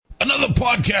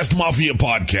Podcast Mafia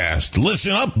podcast.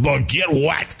 Listen up or get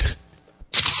whacked.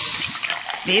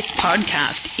 This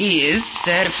podcast is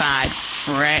certified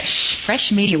fresh.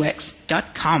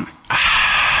 FreshMediaWorks.com.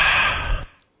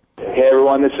 Hey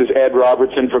everyone, this is Ed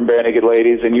Robertson from Bare Naked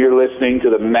Ladies, and you're listening to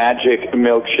the Magic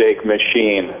Milkshake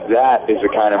Machine. That is the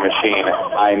kind of machine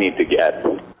I need to get.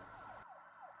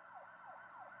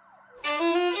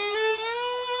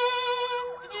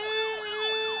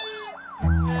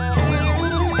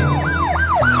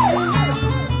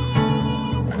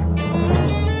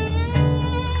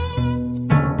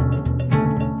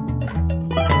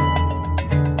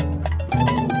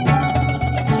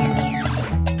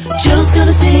 Joe's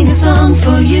gonna sing a song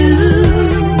for you.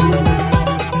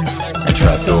 A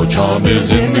trapdoor charm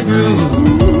is in the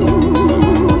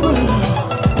groove.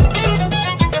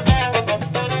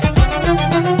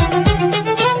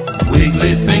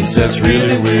 Wiggly thinks that's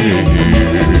really weird.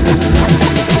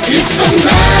 It's a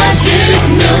magic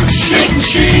milkshake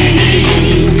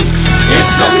machine.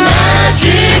 It's a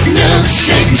magic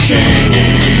milkshake machine.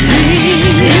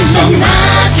 It's a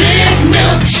magic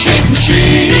milkshake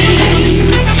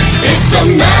machine. It's a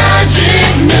magic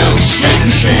milkshake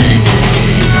machine.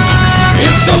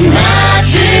 It's a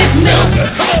magic milk.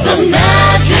 The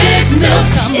magic milk.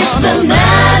 It's the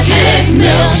magic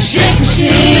milkshake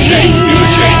machine. Do the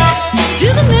shake. Do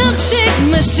the milkshake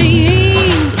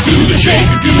machine. Do the shake,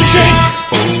 do the shake.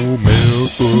 Oh,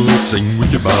 milk, sing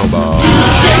with your bow bow. Do the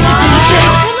shake, do the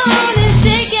shake. Come on and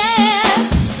shake it.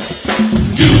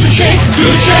 Do the shake, do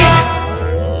the shake.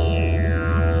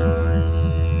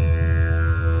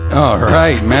 All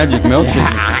right, Magic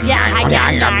Milkshake.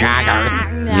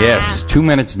 Yes, 2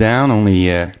 minutes down,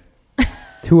 only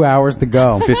 2 hours to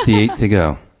go. 58 to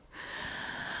go.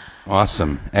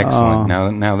 Awesome, excellent.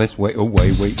 Now this wait, don't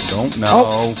know.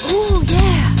 Oh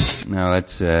yeah. Now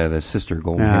that's the Sister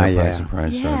Golden Hair yeah.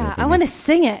 surprise. Yeah, I want to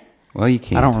sing it. Well, you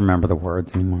can't. I don't remember the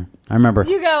words anymore. I remember.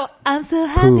 You go, I'm so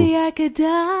happy I could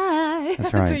die.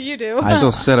 That's right. what you do. I'm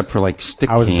still set up for like stick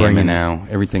I was cam, bringing- and now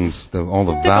everything's all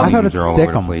the I thought volumes it's are all stick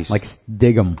over the 'em, place. like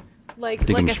dig 'em. like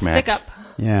Dig 'em a schmacks. stick up.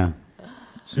 Yeah.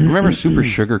 Remember Super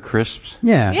Sugar Crisps?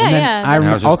 Yeah. Yeah, and then yeah. I Now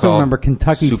it's just also called remember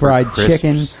Kentucky Super Fried Crisps.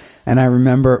 Chicken, and I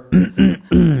remember,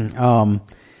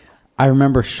 I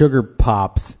remember Sugar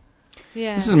Pops.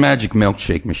 Yeah. This is a Magic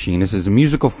Milkshake Machine. This is a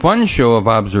musical fun show of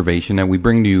observation that we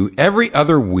bring to you every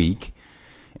other week.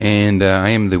 And I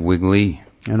am the Wiggly.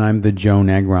 And I'm the Joe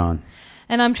Negron.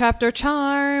 And I'm trapped or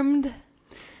charmed.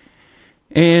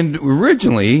 And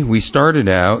originally, we started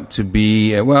out to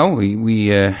be,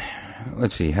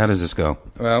 let's see, how does this go?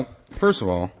 Well, first of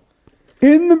all,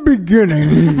 In the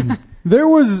beginning, there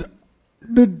was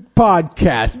the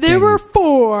podcast. There were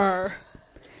 4.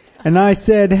 And I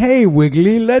said, hey,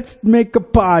 Wiggly, let's make a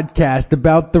podcast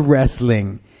about the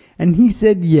wrestling. And he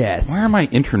said yes. why are my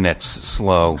internets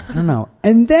slow? I don't know.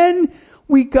 And then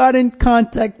we got in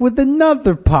contact with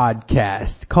another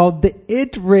podcast called The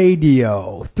It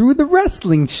Radio through the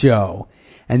wrestling show.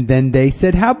 And then they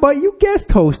said, how about you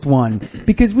guest host one?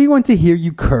 Because we want to hear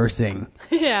you cursing.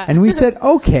 Yeah. And we said,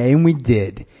 okay, and we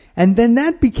did. And then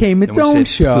that became its And we own said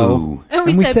show. poo.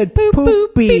 And we said poop,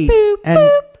 poop, poopy, beep, boop, and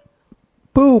boop.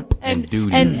 poop. And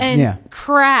doo-doo. and Yeah.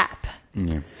 crap.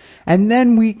 Yeah. And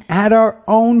then we had our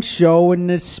own show and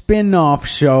a spin-off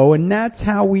show, and that's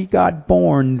how we got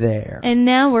born there. And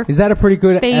now we're Is that a pretty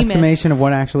good famous. estimation of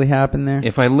what actually happened there?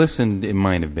 If I listened, it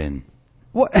might have been.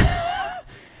 What?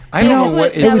 I don't know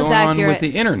what is that was going on accurate.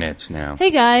 with the internets now. Hey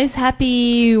guys,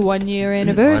 happy 1 year Well,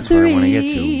 anniversary. that's where I want to get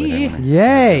to, but I want to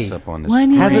Yay. mess up on this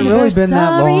 1 year Has it really been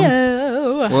that long?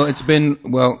 anniversario. Well, it's been,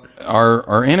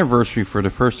 our anniversary for the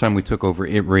first time we took over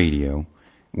It Radio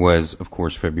was, of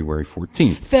course, February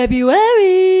 14th.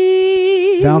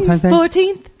 February Valentine's Day?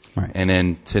 14th. And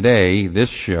then today, this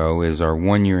show is our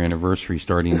 1 year anniversary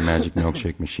starting the Magic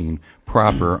Milkshake Machine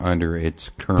proper under its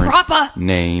current Proper.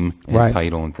 name and Right.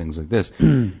 title and things like this.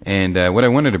 And what I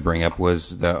wanted to bring up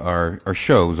was our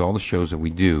shows, all the shows that we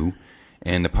do,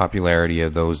 and the popularity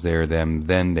of those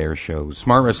their shows.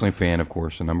 Smart Wrestling Fan, of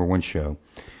course, the number one show.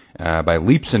 By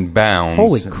leaps and bounds.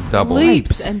 Holy double.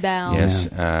 Leaps and bounds. Yes,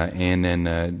 and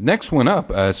then next one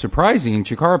up, surprising,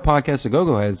 Chikara Podcast A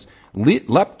Go-Go has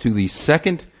leapt to the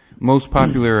second most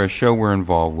popular show we're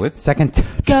involved with. Second.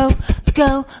 Go,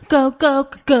 go, go, go,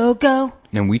 go, go.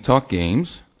 And we talk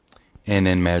games, and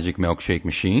then Magic Milkshake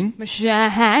Machine,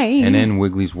 Shine. and then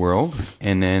Wiggly's World,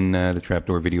 and then the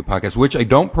Trapdoor Video Podcast, which I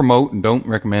don't promote and don't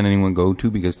recommend anyone go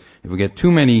to, because if we get too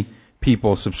many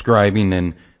people subscribing,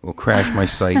 then we'll crash my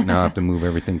site, and I'll have to move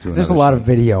everything to another There's a lot of site.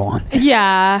 video on it.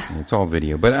 Yeah. It's all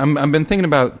video. But I've been thinking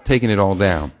about taking it all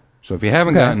down. So if you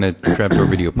haven't gotten a Trapdoor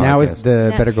Video podcast, Now is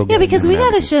the better go. Yeah, get it. because we got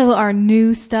to Navigate. show our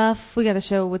new stuff. We got to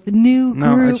show with the new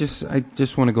no, group. I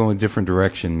just want to go in a different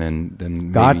direction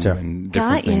than Gotcha. maybe when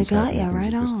different things Got happen ya. and things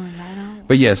Right like this. on, right on.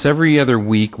 But yes, every other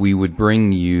week we would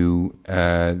bring you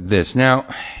this. Now,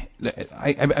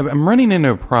 I'm running into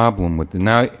a problem with it.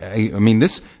 Now, I mean,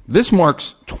 this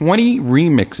marks 20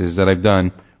 remixes that I've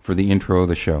done for the intro of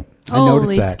the show. I noticed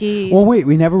Holy that. skis. Well, wait,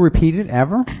 we never repeat it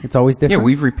ever? It's always different? Yeah,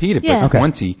 we've repeated, Yeah. but Okay.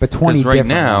 20. But 20 'cause right different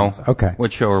now, ones. Okay.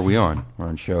 what show are we on? We're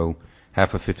on show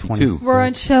half of 52. 26. We're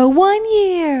on show 1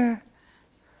 year.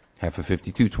 Half of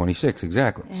 52, 26,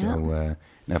 exactly. So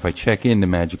now if I check in the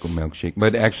Magical Milkshake,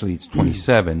 but actually it's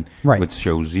 27 Right. with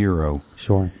show 0.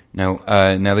 Sure. Now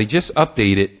they just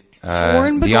updated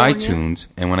Shorn the Begonia. iTunes,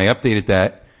 and when I updated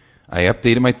that, I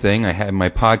updated my thing. I had my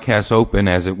podcast open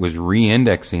as it was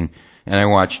re-indexing, and I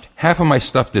watched half of my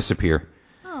stuff disappear.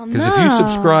 Oh, Because if you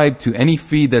subscribe to any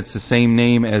feed that's the same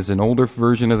name as an older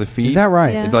version of the feed, Is that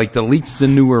right? Yeah. it like deletes the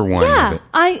newer one of Yeah, it.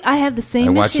 I had the same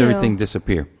I watched issue. everything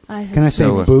disappear. Can I say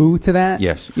So, boo to that?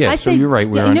 Yes, yes. I So say- you're right.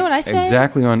 yeah, We're you on know what I say?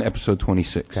 exactly on episode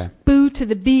 26. Okay. Boo to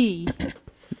the bee.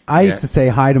 I used to say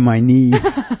hi to my knee.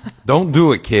 Don't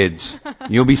do it, kids.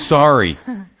 You'll be sorry.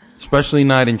 Especially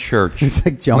not in church. It's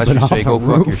like jumping Unless you say, off go a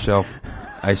fuck roof." yourself.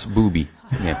 Booby.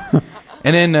 Yeah.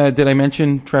 And then, did I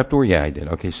mention Trapdoor? Yeah, I did.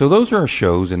 Okay, so those are our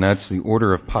shows, and that's the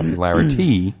order of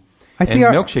popularity. I see and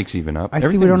our- Milkshake's even up. I see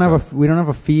Everything we don't is have up. we don't have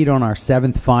a feed on our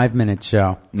 7th 5-minute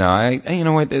show. No, you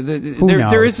know what? There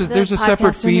knows? there's a The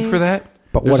separate podcaster feed news? for that.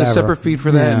 But There's whatever. a separate feed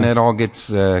for that, Yeah. and that all gets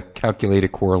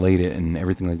calculated, correlated, and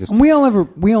everything like this. And we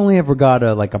only ever got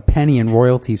a penny in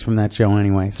royalties from that show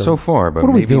anyway. So far, but what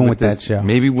are we maybe doing with this, that show?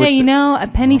 Maybe with Hey, you the- know, a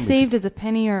penny saved is a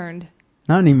penny earned.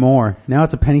 Not anymore. Now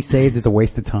it's a penny saved is a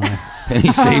waste of time.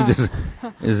 penny saved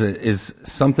is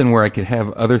something where I could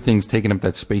have other things taking up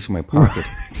that space in my pocket,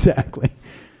 Exactly.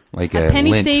 like A a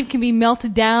penny lint. saved can be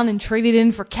melted down and traded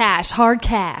in for cash, hard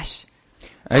cash.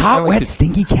 I Hot, like wet, to-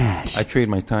 stinky cash. I trade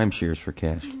my timeshares for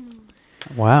cash.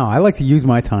 Wow, I like to use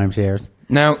my timeshares.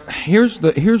 Now,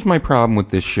 here's my problem with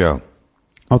this show.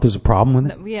 Oh, there's a problem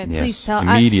with it? Yeah, Yes, please tell.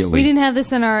 immediately. We didn't have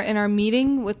this in our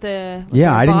meeting with the. With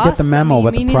Yeah, our I didn't get boss. the memo I mean,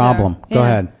 about me the neither. problem. Go Yeah.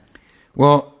 ahead.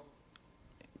 Well,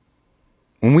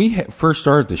 when we first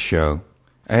started the show,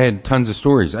 I had tons of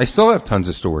stories. I still have tons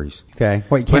of stories. Okay.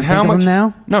 What, you But can't how think much of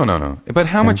them now? No. But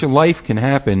how much of life can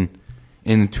happen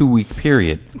in a 2-week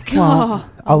period? Well,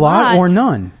 a lot or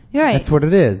none. You're right. That's what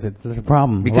it is. It's a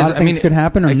problem. Because, a lot of I things mean, could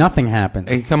happen or I- nothing happens.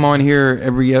 I come on here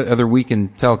every other week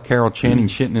and tell Carol Channing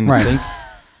shitting in the Right. sink.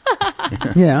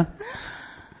 Yeah.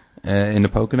 In the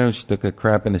Poconos, she took a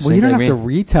crap in the Well, sink. you don't I have mean, to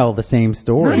retell the same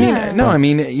story. No, I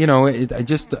mean, you know, I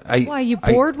Why are you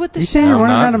bored with the You show? saying you're I'm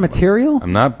running not- out of material?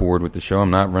 I'm not bored with the show.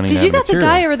 I'm not running out Because you of got the material.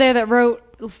 guy over there that wrote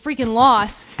freaking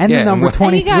Lost. And Yeah, the and number what-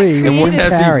 And he got 23. And what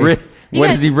creative. has he Carrie. written? You What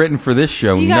got- has he written for this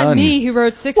show? You got None. me who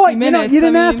wrote 60 What? minutes. You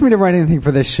didn't I ask mean- me to write anything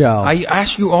for this show. I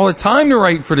ask you all the time to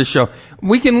write for the show.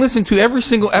 We can listen to every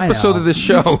single I episode know. of this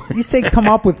show. You say come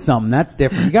up with something. That's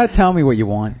different. You got to tell me what you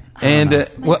want. And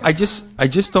well, I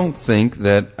just don't think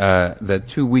that that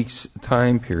 2 weeks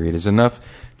time period is enough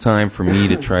time for me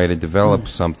to try to develop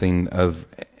something of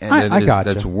I gotcha.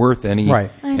 that's worth Right.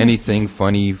 anything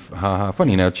funny,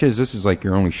 funny. Now, Chiz, this is like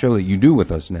your only show that you do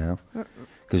with us now,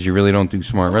 because you really don't do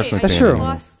Smart Wrestling. That's Fan true.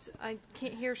 anymore. I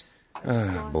can't hear.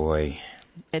 Boy.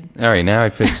 All right, now I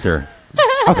fixed her.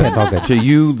 Okay, it's all good. To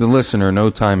you, the listener, no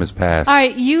time has passed. All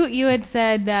right, you had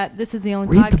said that this is the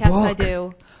only Read the podcast I book.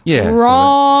 do. Yeah. so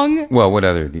Wrong. that- well, what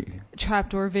other do you?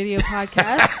 Trapdoor Video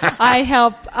Podcast. I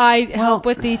help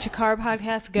with the Chikar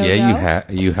podcast. Go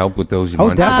You help with those Oh,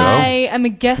 months definitely. I am a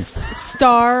guest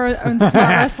star on Smart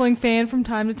Wrestling Fan from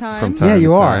time to time. from time Yeah, you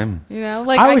to are. time. You know,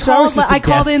 like I wish I was called, just a I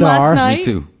called guest in star. last Me night.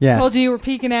 too. Yes. Told you were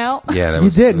peeking out. Yeah, that You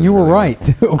was, did, and you were really right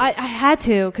too. I had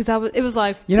to because it was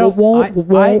like You know,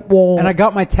 and I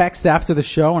got my text after the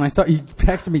show, and I saw you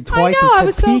texted me twice know, I and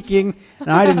was said so peeking, and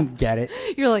I didn't get it.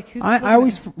 you're like who's I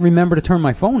always remember to turn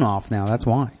my phone off now. That's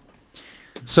why.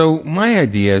 So my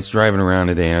idea is driving around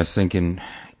today, and I was thinking,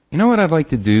 you know what I'd like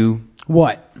to do?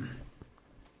 What?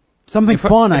 Something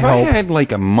fun, I if hope. I had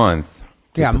like a month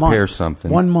to yeah, a prepare month.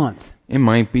 something, 1 month. it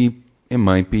might be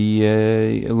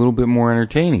a little bit more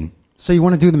entertaining. So you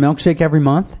want to do the milkshake every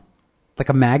month, like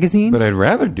a magazine? But I'd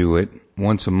rather do it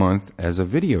once a month as a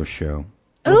video show.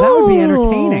 Well, that would be Ooh,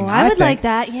 entertaining. I would think. like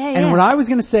that. Yeah, And yeah. what I was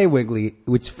going to say, Wiggly,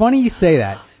 it's funny you say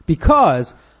that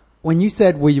because when you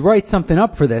said, "Will you write something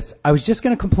up for this?" I was just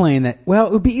going to complain that, well,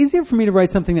 it would be easier for me to write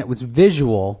something that was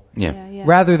visual Yeah. Yeah.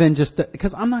 rather than just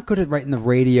because I'm not good at writing the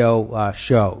radio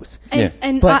shows. And, Yeah.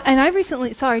 and, But- I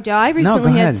recently, sorry, Joe, I No, go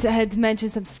recently ahead. had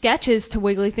mentioned some sketches to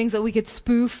Wiggly, things that we could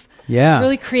spoof Yeah.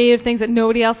 really creative things that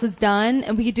nobody else has done,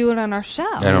 and we could do it on our show.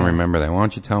 I don't remember that. Why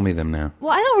don't you tell me them now?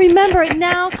 Well, I don't remember it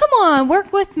now. Come on,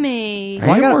 work with me.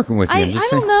 I am working with you. I I'm just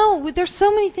don't saying. know. There's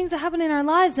so many things that happen in our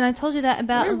lives, and I told you that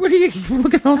about. What are you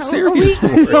looking all serious?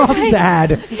 You're all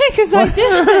sad. Because I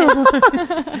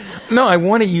did say. No, I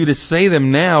wanted you to say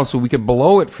them now so we could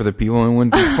blow it for the people and it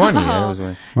wouldn't be funny. That was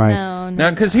why. Right. No. Now,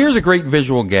 because here's a great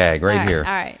visual gag right here.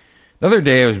 All right. The other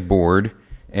day I was bored,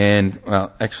 and,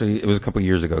 well, actually, it was a couple of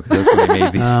years ago, because that's when they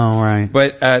made these. Oh, right.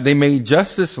 But they made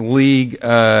Justice League,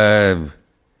 Valentine's?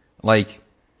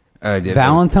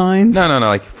 No,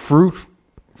 like fruit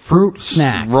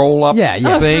snacks. roll-up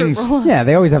Yeah. things. Yeah,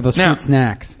 they always have those Now- fruit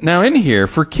snacks. Now, in here,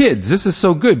 for kids, this is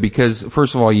so good because,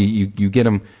 first of all, you get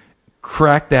them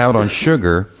cracked out on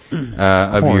sugar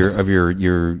of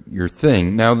your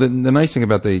thing. Now, the nice thing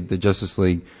about the Justice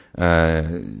League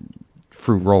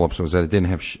fruit roll-ups was that it didn't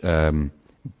have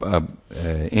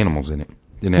animals in it.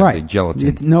 Didn't have the gelatin.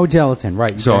 It's no gelatin,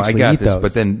 right. You So can I actually got eat this, those.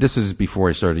 but then this is before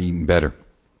I started eating better.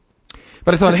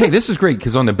 But I thought, hey, this is great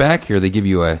because on the back here they give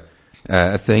you a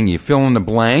thing. You fill in the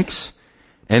blanks,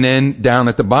 and then down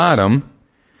at the bottom,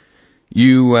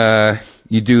 you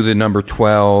do the number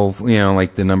 12. You know,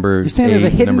 like the number. You're saying 8, there's a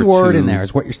hidden number word 2. in there,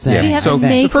 is what you're saying. So you have So to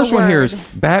make the first a one here word. is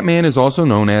Batman is also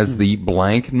known as the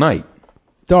Blank Knight.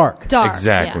 Dark.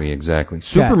 Exactly, yeah. exactly.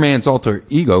 Superman's alter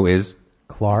ego is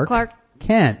Clark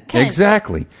Kent.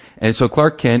 exactly, and so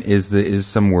Clark Kent is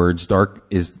some words. Dark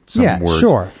is some Yeah, words.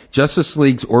 sure. Justice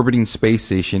League's orbiting space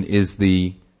station is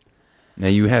the. Now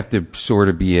you have to sort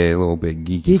of be a little bit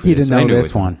geeky for To this. know I knew this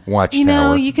it. one. Watchtower. You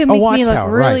know, you can A make me look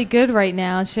watchtower, really right. good right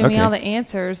now and show me Okay. all the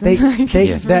answers. They And I can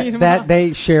just read 'em off.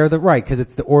 they share the right because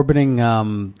it's the orbiting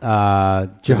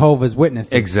Jehovah's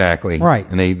Witnesses. Exactly. Right.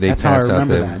 And they That's how I pass out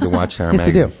remember that. the Watchtower Yes, they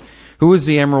magazine. do. Who is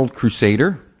the Emerald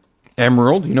Crusader?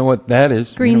 Emerald, you know what that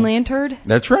is? Green You know- Lantern.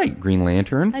 That's right, Green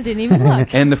Lantern. I didn't even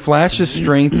look. And the Flash's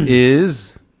strength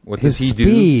is what does His he do?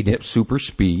 speed. Yep, super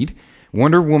speed.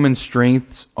 Wonder Woman's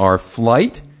strengths are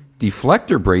flight,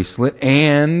 deflector bracelet,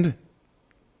 and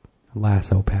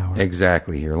Lasso power.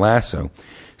 exactly here, lasso.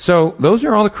 So those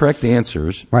are all the correct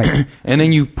answers. Right. And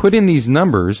then you put in these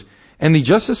numbers, and the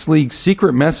Justice League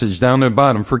secret message down at the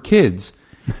bottom for kids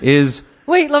is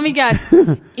Wait, let me guess.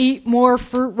 Eat more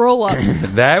fruit roll-ups.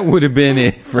 that would have been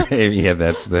it for yeah,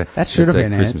 that's the That should have that's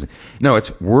been Christmas. it. No,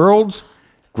 it's World's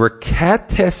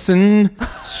Grakatessen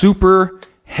Super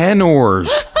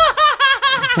Henors.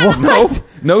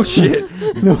 No shit.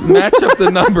 Match up the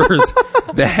numbers.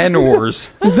 The Henors.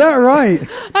 Is that right?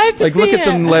 I have to Like see look at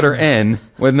the it. letter N,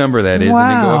 what number that is, and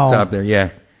then go Wow. up top there.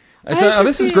 Yeah. I said, have oh, to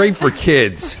this is see great it. for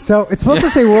kids. So it's supposed to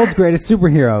say world's greatest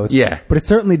superheroes. Yeah. But it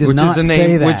certainly does Which not is the say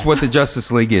name, that. which is what the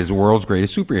Justice League is, world's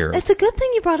greatest superhero. It's a good thing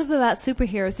you brought up about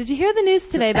superheroes. Did you hear the news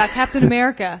today about Captain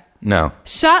America? No.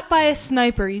 Shot by a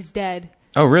sniper. He's dead.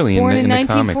 Oh, really? Born in the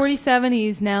comics? 1947.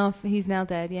 He's now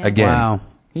dead. Yeah. Again. Wow.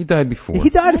 He died before. He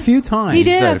died a few times. He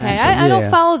did said a okay. few I times. don't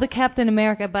Yeah. follow the Captain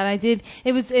America, but I did.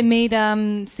 It made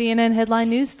CNN headline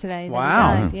news today. that he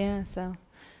Wow. died. Yeah. So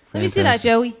let me see that, Fantastic.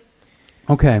 Joey.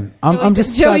 Okay. I'm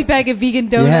just Joey stuck- bag of vegan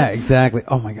donuts. Yeah, exactly.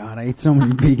 Oh my god, I ate so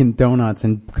many vegan donuts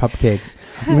and cupcakes.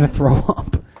 I'm gonna throw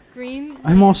up. Green.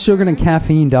 I'm all sugared and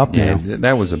caffeined up Yeah, now.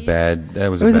 that was a bad. It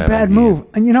was a bad idea. move.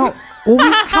 And you know,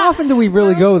 how often do we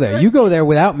really go there? You go there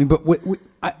without me, but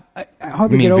I You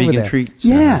hardly mean get over vegan there. treats?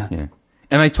 Yeah. Yeah.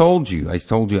 And I told you,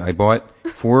 I bought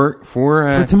four.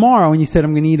 For tomorrow, and you said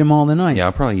I'm going to eat them all tonight. Yeah,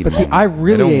 I'll probably eat But them see, all. I I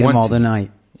really don't ate them want all to.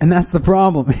 tonight, and that's the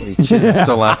problem. She's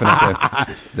still laughing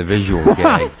at the visual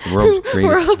gag. The world's greatest.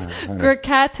 World's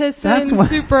Grakatis That's and why-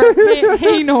 Super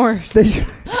Haynors.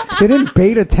 They didn't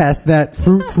beta test that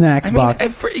fruit snacks box.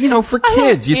 for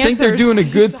kids, you think they're answers. doing a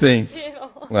good thing.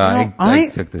 Well, No, I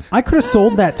took this. I could have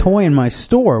sold that toy in my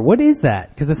store. What is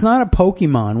that? Because it's not a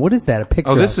Pokemon. What is that? A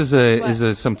picture? Oh, this of? is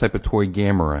a some type of toy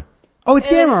Gamera. Oh, it's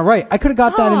Gamera, right? I could have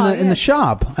got that in the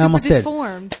shop. I almost did.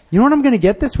 Deformed. You know what I'm going to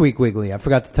get this week, Wiggly? I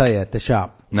forgot to tell you at the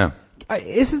shop. No.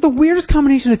 This is the weirdest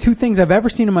combination of two things I've ever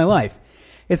seen in my life.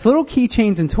 It's little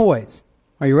keychains and toys.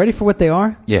 Are you ready for what they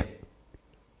are? Yeah.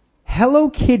 Hello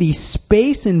Kitty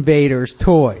Space Invaders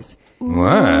toys.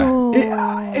 What?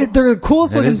 They're the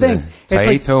coolest That looking is things.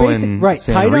 Taito and right,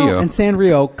 Taito Sanrio. and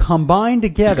Sanrio combined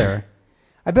together.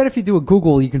 I bet if you do a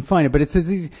Google, you can find it. But it's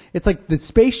like the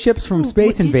spaceships from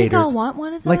Space do you think Invaders. I'll want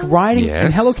one of Like those? riding, Yes.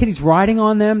 and Hello Kitty's riding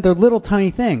on them. They're little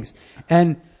tiny things.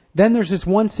 And then there's this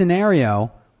one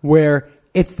scenario where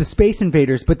it's the Space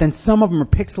Invaders, but then some of them are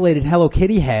pixelated Hello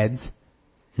Kitty heads.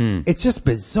 It's just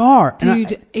bizarre. And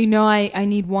Dude, I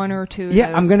need one or two. Of yeah,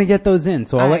 those. I'm going to get those in,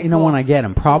 so I'll All let right, you know cool. when I get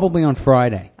them. Probably on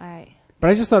Friday. All right. But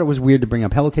I just thought it was weird to bring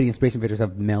up. Hello Kitty and Space Invaders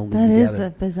have melded That together. is a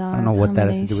bizarre I don't know what that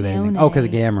has to do with anything. combinazione. Oh, because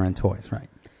of Gamera and toys, right?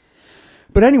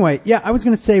 But anyway, yeah, I was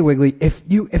going to say, Wiggly, if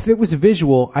it was a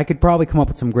visual, I could probably come up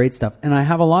with some great stuff. And I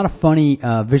have a lot of funny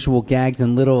visual gags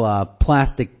and little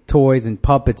plastic toys and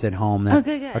puppets at home that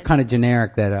good. are kind of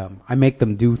generic. That I make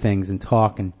them do things and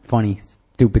talk and funny,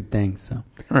 stupid things. So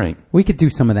Right. we could do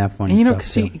some of that funny And,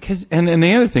 stuff too. because and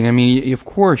the other thing, I mean, of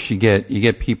course you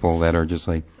get people that are just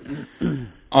like,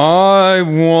 I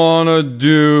want to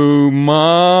do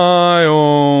my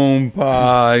own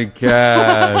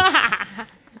podcast.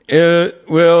 It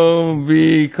will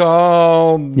be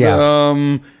called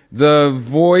the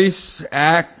Voice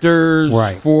Actors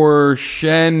Right. for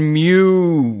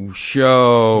Shenmue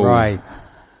Show. Right.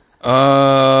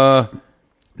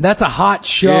 That's a hot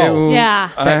show. Yeah.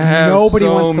 I have nobody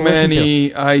so wants to listen to.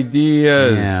 many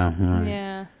ideas. Yeah.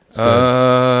 Right.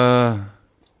 Yeah.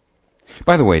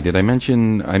 By the way, I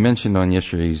mentioned on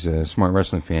yesterday's Smart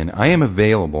Wrestling Fan, I am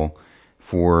available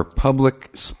for public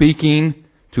speaking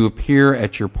to appear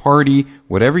at your party,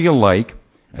 whatever you like.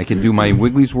 I could do my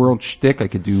Wiggly's World shtick. I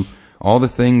could do all the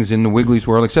things in the Wiggly's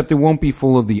World, except it won't be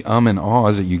full of the and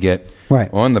ahs that you get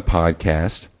on the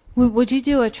podcast. Would you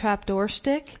do a trapdoor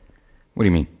stick? What do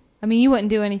you mean? I mean, you wouldn't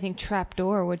do anything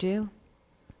trapdoor, would you?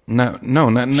 No.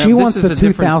 She wants this the is a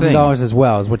different thing. $2,000 as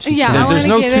well, is what she Yeah, said. I wanna There's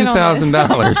no get in on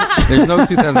 $2,000. There's no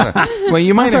 $2,000. Well,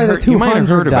 you might have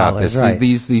heard about this. right.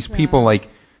 These people like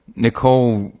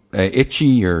Nicole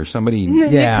Itchy or somebody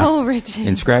Yeah. Nicole Richie.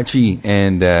 and Scratchy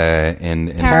and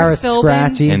Paris Philbin.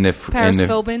 Scratchy. and Paris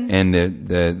Philbin. and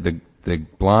the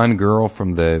blonde girl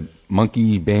from the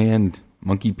monkey band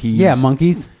Monkey Peas. Yeah,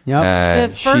 monkeys. Yep.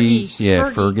 The Fergie.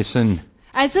 Fergie. Ferguson.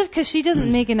 As if because she doesn't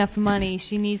make enough money,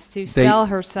 she needs to sell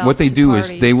herself. What they to do parties.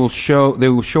 is they will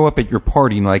show up at your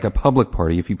party, like a public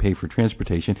party, if you pay for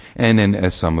transportation, and then a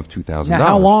sum of $2,000. Now,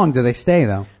 how long do they stay,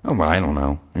 though? Oh, well, I don't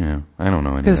know. Yeah, I don't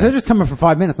know. Because they're just coming for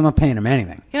 5 minutes. I'm not paying them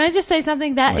anything. Can I just say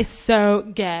something? That is so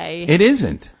gay. It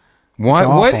isn't. Why? It's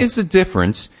What awful. is the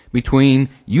difference between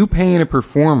you paying a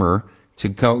performer to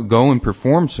go and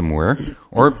perform somewhere,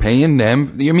 or paying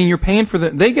them? I mean, you're paying for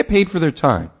they get paid for their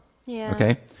time. Yeah.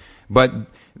 Okay, but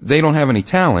they don't have any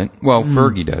talent. Well,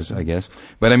 Fergie does, I guess.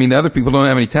 But I mean, the other people don't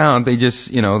have any talent. They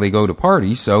just, they go to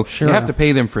parties. So Sure. you have to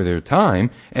pay them for their time.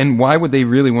 And why would they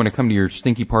really want to come to your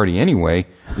stinky party anyway?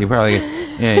 You probably,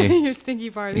 Your stinky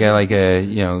party. you got like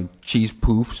cheese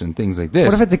poofs and things like this.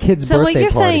 What if it's a kid's So birthday what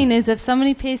you're party? saying is, if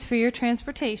somebody pays for your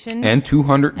transportation and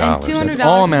 $200. and $200, That's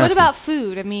all I'm asking. what about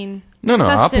food? I mean, No,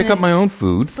 I'll pick up my own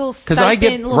food It's a little because I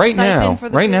get stipend- right little now. stipend for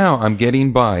the Right food. now, I'm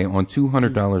getting by on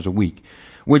 $200 a week,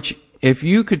 which if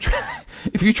you could,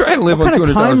 if you try to live What on kind of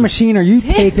 $200, time machine are you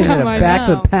taking Damn, I back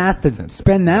to know. the past to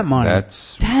spend that money?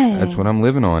 that's Dang. what I'm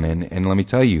living on, and let me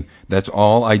tell you, that's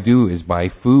all I do is buy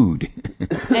food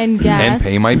and gas. and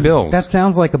pay my bills. That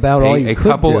sounds like about all Pay you a could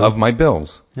couple do. of my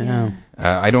bills. Yeah.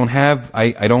 I don't have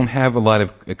I don't have a lot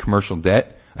of commercial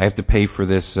debt. I have to pay for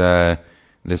this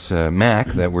Mac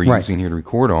that we're Right. using here to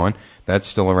record on. That's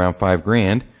still around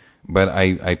 $5,000, but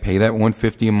I pay that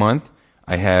 $150 a month.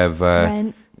 I have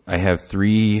Rent. I have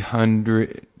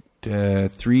 300.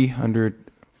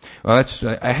 Well, that's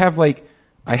I have like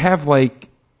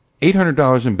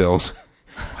 $800 in bills,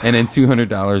 and then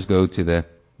 $200 go to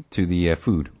the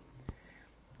food.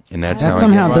 And that's That how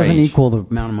somehow I get doesn't by. equal the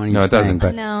amount of money No, you're it doesn't.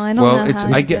 saying, but No, I don't well, know it's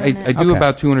how I he's get doing I it. do Okay.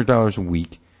 about $200 a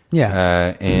week.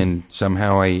 Yeah. And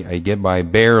somehow I get by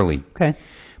barely. Okay.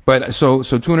 But so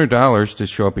 $200 to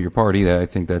show up at your party, that I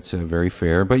think that's very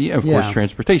fair. But yeah, of course, Yeah.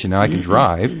 transportation. Now I can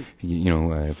drive,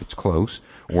 if it's close,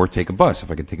 or take a bus.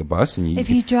 If I could take a bus, and If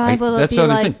you drive, will it that's be the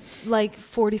other thing. like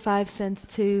 45 cents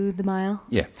to the mile?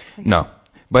 Yeah. No.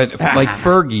 But like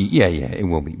Fergie, yeah, it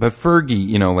will be. But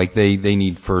Fergie, like they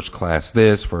need first class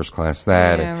this, first class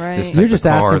that. Yeah, right. This type You're of just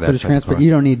car, asking that for the type of transport. car.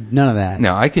 You don't need none of that.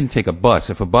 Now I can take a bus.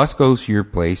 If a bus goes to your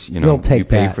place, You'll take you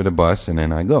pay that. for the bus, and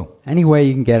then I go. Any way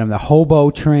you can get them. The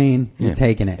hobo train, you're Yeah.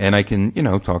 taking it. And I can,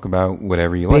 talk about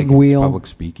whatever you Big like, wheel. public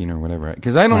speaking or whatever.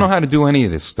 Because I don't know how to do any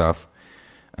of this stuff.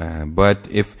 But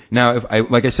if I,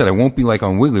 like I said, I won't be like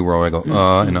on Wiggly World. I go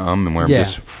and where I'm Yeah.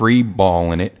 just free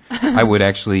balling it. I would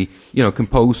actually,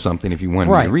 compose something if you wanted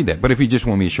me Right. to read that. But if you just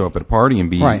want me to show up at a party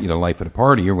and be, Right. life at a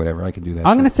party or whatever, I could do that.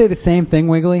 I'm going to say the same thing,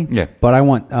 Wiggly. Yeah. But I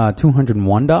want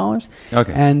 $201.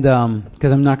 Okay. And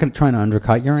because I'm not going to try to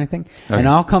undercut you or anything. Okay. And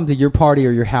I'll come to your party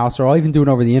or your house, or I'll even do it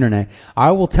over the internet.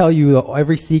 I will tell you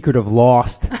every secret of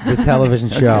Lost, the television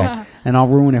show, and I'll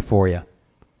ruin it for you.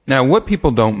 Now, what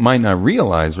people might not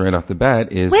realize right off the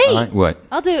bat is Wait. what?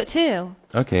 I'll do it too.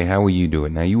 Okay, how will you do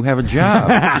it? Now you have a job.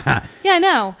 Yeah, I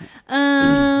know.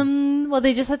 Well,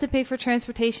 they just have to pay for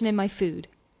transportation and my food.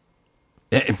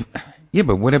 Yeah,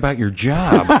 but what about your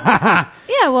job?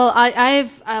 Yeah, well, I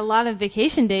have a lot of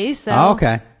vacation days, so. Oh,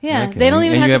 okay. Yeah, Okay. they don't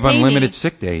even and have you to have pay unlimited me.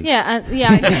 sick days. Yeah,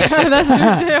 yeah, that's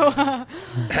true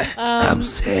too. I'm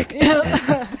sick.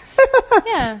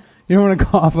 Yeah, You don't want to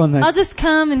go off on I'll the just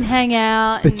come and hang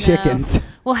out. the and, chickens.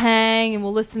 We'll hang and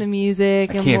we'll listen to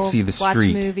music I and can't we'll see the watch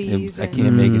street. movies. I and-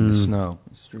 can't make it in the snow.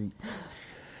 The street.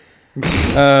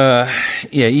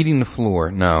 Yeah, eating the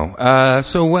floor. No.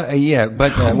 So what? Yeah,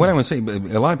 but what I want to say, but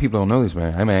a lot of people don't know this,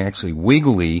 man. I'm actually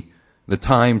Wiggly, the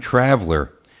time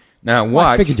traveler. Now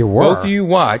watch. figured you were. Both of you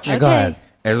watch. Yeah, go ahead.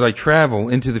 As I travel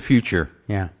into the future.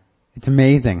 Yeah. It's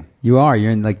amazing. You are.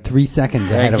 You're in like 3 seconds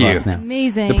ahead Thank of you. us now.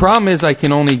 Amazing. The problem is I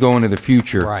can only go into the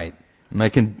future. Right. And I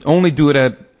can only do it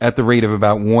at the rate of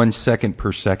about 1 second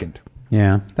per second.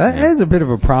 Yeah. That is a bit of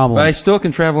a problem. But I still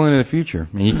can travel into the future.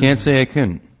 And you can't say I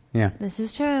couldn't. Yeah. This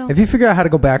is true. If you figure out how to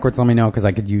go backwards, let me know because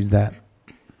I could use that.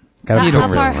 Gotta You put-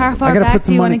 don't really How want far I gotta back put do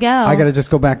some you want money. to go? I gotta just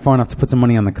go back far enough to put some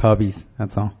money on the Cubbies.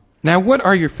 That's all. Now, what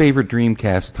are your favorite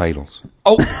Dreamcast titles?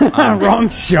 Oh, Wrong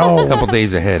a show. couple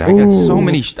days ahead. I got so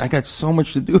many. I got so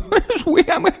much to do. I'm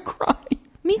gonna cry.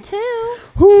 Me too.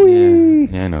 Hooey.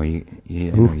 Yeah, I know you.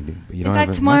 Yeah, I know you do. But you In don't fact,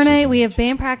 have tomorrow much night as we much. have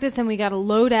band practice and we got to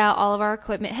load out all of our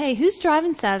equipment. Hey, who's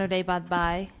driving Saturday, by the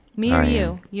by? Me or I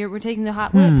you? am. We're taking the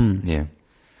Hot Whip. Yeah.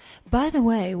 By the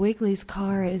way, Wiggly's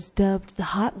car is dubbed the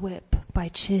Hot Whip by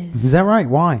Chiz. Is that right?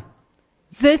 Why?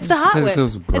 It's the Hot because it Whip.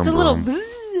 goes It's a little, brum,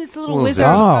 bzzz, it's a a little little wizard zip.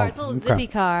 car. It's a little okay. zippy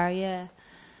car. Yeah.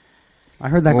 I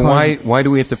heard that Well, car. why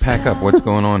do we have to pack up? What's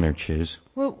going on there, Chiz?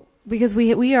 Well, because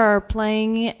we are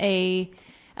playing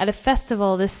at a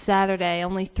festival this Saturday.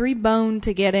 Only $3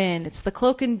 to get in. It's the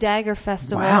Cloak and Dagger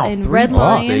Festival Wow, in $3. Red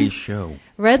Lion. Day's show.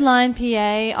 Red Line,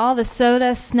 PA. All the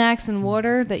soda, snacks, and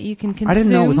water that you can consume. I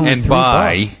didn't know it was only And $3.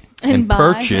 buy and buy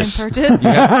purchase. and purchase.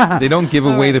 Yeah, they don't give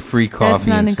All away right. the free coffee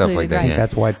not and stuff included, like that. right. Yeah,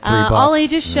 That's why it's $3. All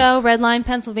ages show, Red Line,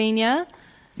 Pennsylvania.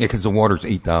 because the water's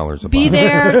 $8 a Be bottle.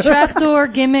 there, trapdoor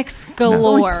gimmicks It's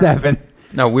galore. only 7.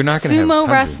 No, we're not going to have Sumo tons of-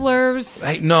 wrestlers.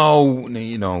 Hey, no,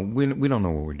 you know, we don't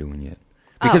know what we're doing yet.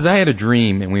 Because I had a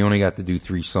dream and we only got to do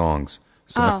 3 songs.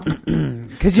 So Oh, Because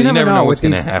So you you never never know with what's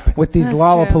gonna these happen. with these That's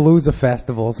Lollapalooza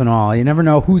festivals and all. You never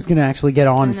know who's going to actually get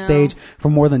on I know. stage for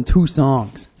more than 2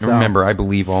 songs. So. remember, I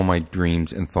believe all my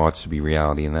dreams and thoughts to be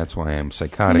reality, and that's why I'm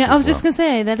psychotic. I was as just well. gonna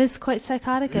say that is quite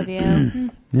psychotic of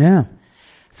you. Yeah.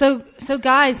 So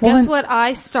guys, Well, guess then- what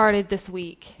I started this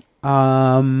week?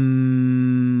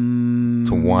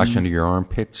 To wash under your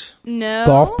armpits? No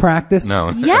golf practice.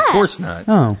 No, Yes. of course not.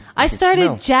 Oh. I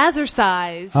started smell.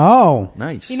 jazzercise. Oh.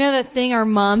 Nice. You know that thing our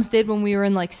moms did when we were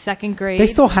in like 2nd grade? They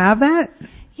still have that?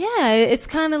 Yeah, it's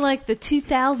kind of like the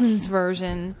 2000s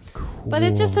version. But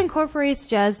it just incorporates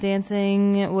jazz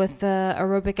dancing with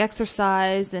aerobic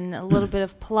exercise and a little bit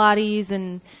of Pilates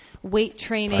and weight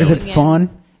training. Is it and- fun?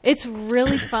 It's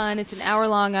really fun. It's an hour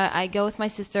long. I go with my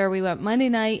sister. We went Monday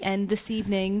night and this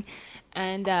evening.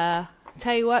 And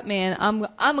tell you what, man, I'm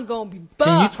going to be buff.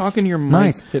 Can you talk in your mic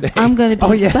Nice. today? I'm going to be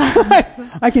Oh, yeah.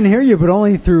 I can hear you, but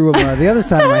only through the other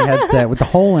side of my headset with the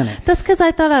hole in it. That's because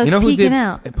I thought I was You know who peeking did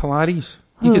out. Pilates?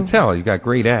 You could tell he's got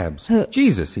great abs. Who?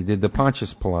 Jesus, he did the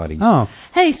Pontius Pilates. Oh.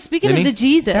 Hey, speaking Didn't of he? the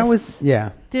Jesus. That was,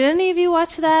 yeah. Did any of you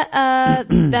watch that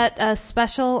that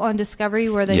special on Discovery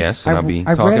where they? Yes, and I'll be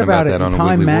I talking read about that it on in a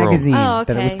Time Wiggly magazine Oh,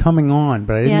 that it was okay. coming on,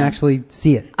 but I didn't Yeah. actually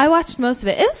see it. I watched most of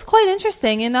it. It was quite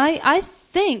interesting, and I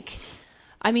think,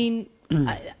 I mean,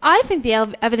 I think the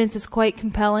evidence is quite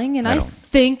compelling, and I I don't.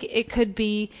 think it could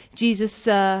be Jesus'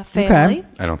 family. Okay.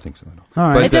 I don't think so. No. All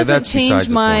right. But It doesn't that's change besides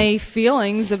the my point.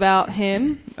 feelings about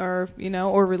him or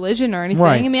or religion or anything.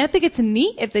 Right. I mean, I think it's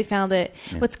neat if they found it.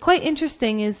 What's quite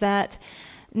interesting is that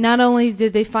not only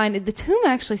did they find it, the tomb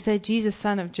actually said Jesus,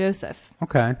 son of Joseph,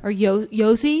 Okay. or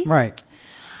Yosi. Right.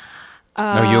 No,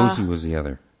 Yosi was the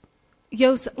other.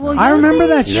 Well, I remember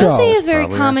that Yosi show. is very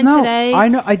Probably, yeah. common No, today. I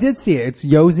know. I did see it. It's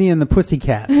Yosie and the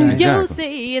Pussycats. Right? Exactly.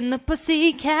 Yosi and the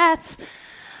Pussycats.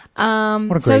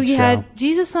 What a So great you show. had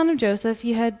Jesus, son of Joseph.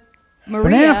 You had Maria.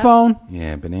 Banana phone.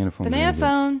 Yeah, banana phone. Banana really did.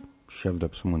 phone. Shoved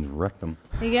up someone's rectum.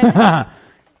 You get it?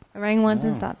 It rang once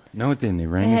and stopped. No, it didn't. It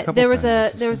rang It a had- couple there was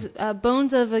times. there was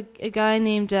bones of a guy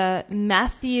named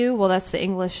Matthew. Well, that's the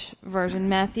English version,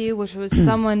 Matthew, which was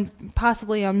someone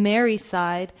possibly on Mary's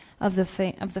side of the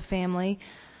family.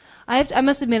 I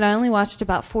must admit, I only watched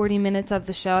about 40 minutes of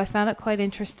the show. I found it quite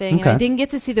interesting, and I Okay. didn't get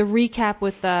to see the recap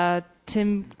with Todd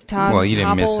Well, you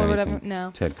didn't Koppel miss or anything. whatever.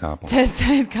 No, Ted Koppel. Ted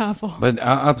Koppel. But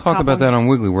I'll talk about that on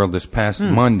Wiggly World this past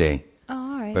Monday. Oh,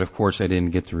 all right. But of course, I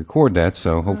didn't get to record that,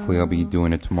 so hopefully I'll be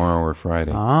doing it tomorrow or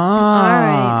Friday.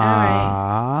 Ah.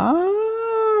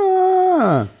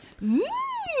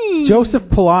 Joseph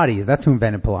Pilates. That's who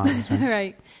invented Pilates. Right?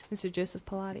 Right, Mr. Joseph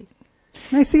Pilates.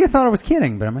 I see. I thought I was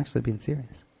kidding, but I'm actually being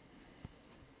serious.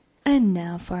 And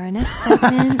now for our next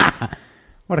segment.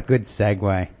 What a good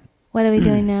segue. What are we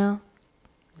doing now?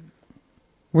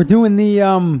 We're doing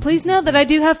the. Please know that I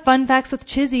do have fun facts with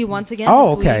Chizzy once again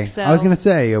Oh, this okay. week. So. I was going to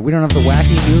say we don't have the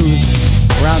wacky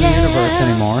news around the universe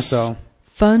anymore. So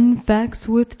Fun facts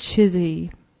with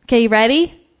Chizzy. Okay, you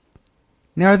ready?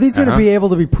 now, are these going to be able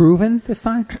to be proven this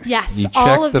time? Yes. You all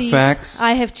checked of the these, facts?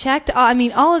 I have checked. I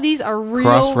mean, all of these are real,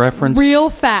 Cross-reference? real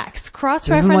facts.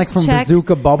 Cross-reference. Isn't like from checked.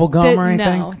 Bazooka Bubblegum or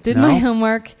anything? No. Did my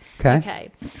homework.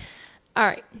 Okay. All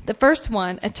right. The first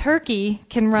one: a turkey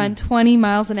can run 20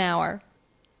 miles an hour.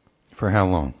 For how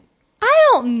long? I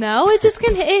don't know. It just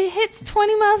can. It hits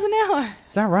 20 miles an hour.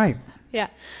 Is that right? Yeah.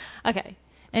 Okay.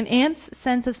 An ant's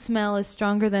sense of smell is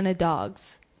stronger than a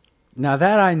dog's. Now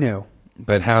that I knew.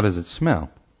 But how does it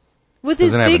smell? With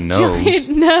Doesn't his have a big nose.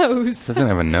 giant nose. Doesn't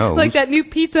have a nose. Like that new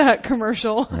Pizza Hut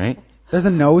commercial. Right? There's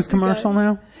a nose commercial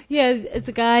now? Yeah, it's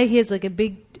a guy. He has like a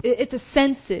big. It's a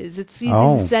senses. It's using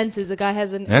Oh. the senses. The guy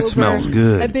has That smells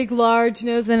good. A big, large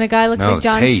nose, and a guy looks No, like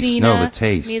John the taste. Cena. No, the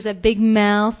taste. And he has a big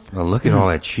mouth. Well, look at all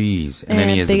that cheese. And then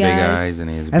he has the big big eyes. eyes and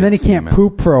he has a And then he big can't mouth.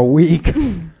 poop for a week.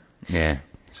 Yeah.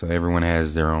 So everyone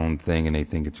has their own thing and they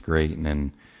think it's great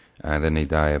and then they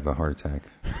die of a heart attack.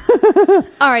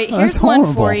 All right, Oh, here's that's one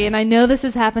horrible. for you, and I know this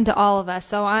has happened to all of us.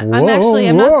 So I'm Whoa,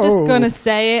 not just whoa. going to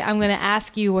say it. I'm going to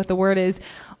ask you what the word is.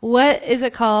 What is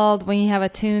it called when you have a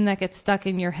tune that gets stuck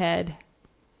in your head?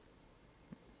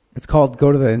 It's called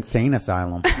Go to the Insane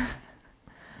Asylum.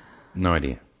 No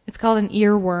idea. It's called an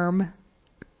earworm.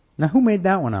 Now, who made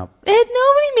that one up?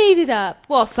 Nobody made it up.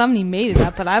 Well, somebody made it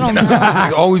up, but I don't know.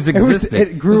 It always existed.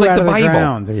 It grew was like out the of the Bible.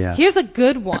 ground. Yeah. Here's a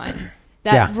good one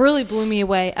that Yeah. really blew me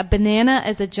away. A banana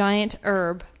is a giant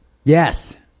herb.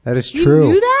 Yes, that is You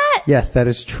true. knew that? Yes, that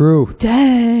is true.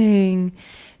 Dang.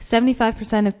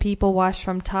 75% of people wash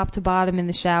from top to bottom in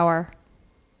the shower.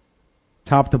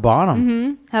 Top to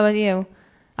bottom. How about you?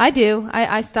 I do.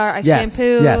 I Yes,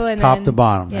 shampoo. yes, and top then, to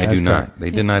bottom. Yeah. I That's do not. correct. They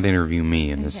did not interview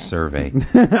me in this survey.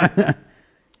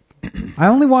 I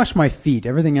only wash my feet.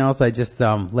 Everything else, I just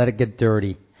let it get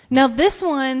dirty. Now this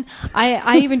one,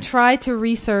 I even tried to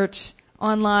research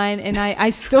online, and I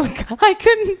still I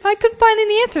couldn't find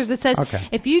any answers. It says Okay.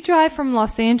 if you drive from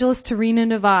Los Angeles to Reno,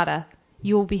 Nevada,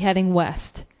 you will be heading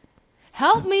west.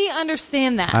 Help me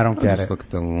understand that. I don't get Just it. look at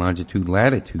the longitude,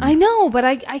 latitude. I know, but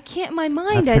I can't in my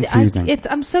mind. That's confusing.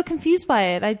 I'm so confused by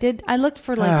it. I looked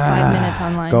for like 5 minutes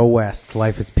online. Go west.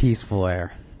 Life is peaceful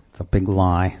there. It's a big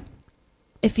lie.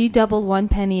 If you doubled 1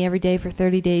 penny every day for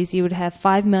 30 days, you would have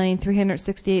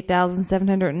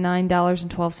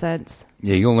 $5,368,709.12.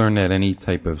 Yeah, you'll learn that any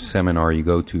type of seminar you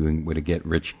go to and with a get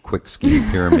rich quick scheme,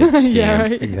 pyramid scheme. Yeah,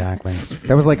 right. Exactly.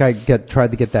 That was like I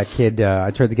tried to get that kid. I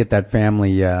tried to get that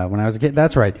family when I was a kid.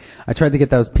 That's right. I tried to get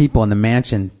those people in the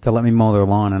mansion to let me mow their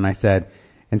lawn, and I said,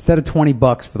 instead of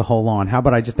 $20 for the whole lawn, how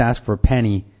about I just ask for a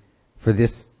penny for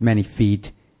this many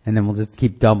feet, and then we'll just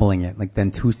keep doubling it. Like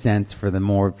then 2 cents for the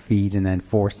more feet, and then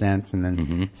 4 cents, and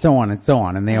then so on and so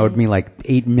on. And they owed me like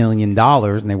 $8 million,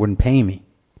 and they wouldn't pay me.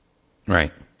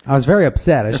 Right. I was very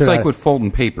upset. It's like with folding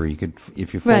paper. You could,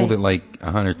 if you fold Right. it like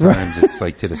 100 times, it's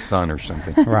like to the sun or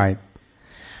something. right.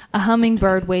 A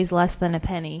hummingbird weighs less than a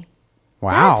penny.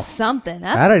 Wow. That's something.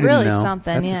 That's that I didn't really know.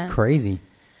 something. That's yeah. crazy.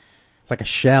 It's like a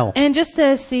shell. And just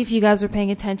to see if you guys were paying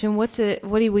attention, what do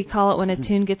we call it when a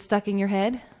tune gets stuck in your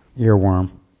head? Earworm.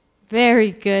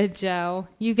 Very good, Joe.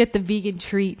 You get the vegan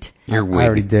treat. Your I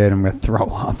already wig. did. I'm going to throw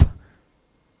up.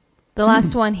 The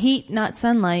last one, heat, not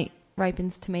sunlight,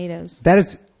 ripens tomatoes. That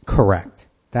is correct.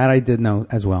 That I did know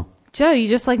as well. Joe, you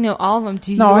just know all of them.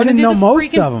 Do you No, I wanna didn't do know the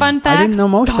most freaking of them. Fun facts? I didn't know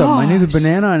most of them. I knew the Gosh.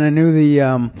 banana and I knew the.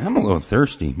 I'm a little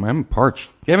thirsty. I'm parched.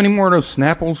 Do you have any more of those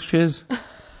Snapples, Shiz?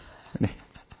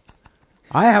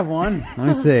 I have one. Let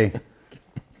me see.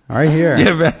 Right here.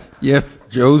 You have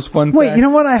Joe's fun Wait, fact? you know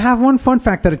what? I have one fun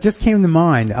fact that it just came to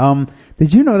mind.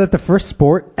 Did you know that the first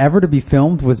sport ever to be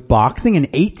filmed was boxing in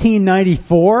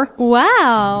 1894?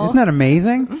 Wow. Isn't that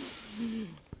amazing?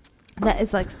 That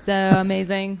is like so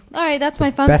amazing. All right, that's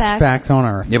my fun Best fact. facts on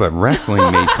earth. Yeah, but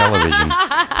wrestling made television.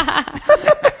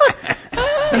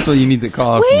 That's what you need to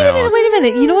call it Wait from a now minute, on. wait a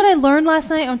minute. You know what I learned last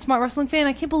night on Smart Wrestling Fan?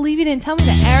 I can't believe you didn't tell me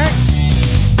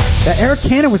that That Eric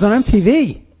Cannon was on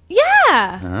MTV.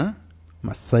 Yeah. Huh? I'm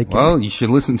a psycho. Well, you should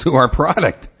listen to our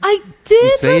product. I You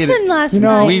did say it- listen last You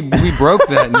know, night. We broke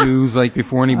that news like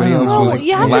before anybody else Oh, was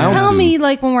you have to allowed tell to. me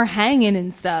like when we're hanging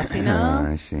and stuff, you know?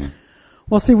 I see.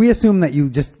 Well, see, we assume that you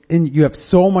have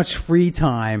so much free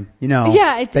time, you know.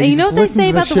 Yeah, that you know just what they listen say to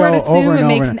about the show word over assume? and It over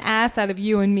makes and- an ass out of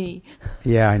you and me.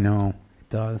 Yeah, I know. It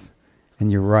does.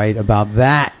 And you're right about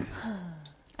that.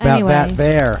 About Anyway. that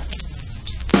there.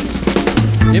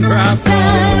 Improv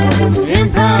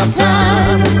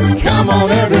time. Come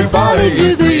on, everybody,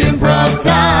 to the improv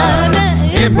time.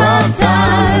 Improv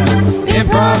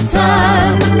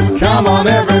time. Come on,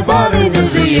 everybody, to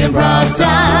the improv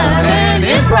time. And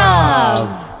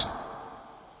improv.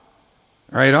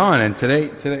 Right on. And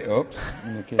today, oops.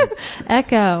 Okay.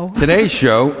 Echo. Today's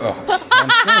show, I'm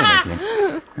turning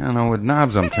again. I don't know what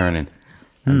knobs I'm turning.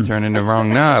 I'm turning the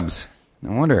wrong knobs.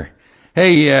 No wonder.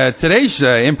 Hey, today's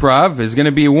improv is going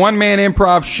to be a one-man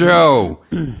improv show.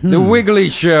 The Wiggly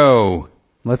Show.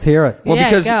 Let's hear it. Well, Yeah,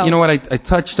 because, go. you know what, I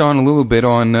touched on a little bit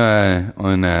on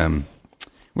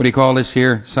what do you call this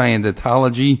here?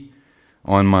 Scientology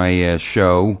on my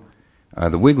show,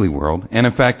 The Wiggly World. And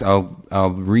in fact, I'll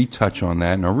retouch on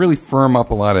that, and I'll really firm up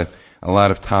a lot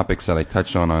of topics that I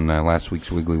touched on last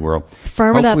week's Wiggly World.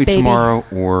 Firm it up, Hopefully baby. tomorrow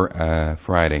or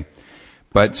Friday.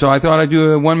 But so I thought I'd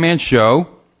do a one-man show,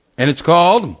 and it's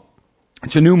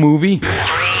a new movie.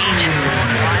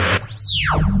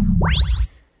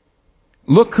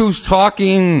 Look Who's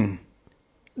Talking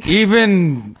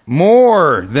Even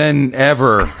More Than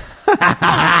Ever.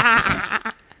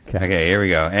 Okay, here we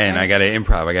go. And I gotta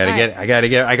improv.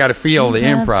 I gotta feel the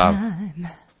improv.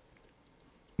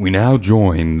 We now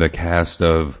join the cast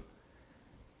of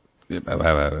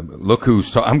Look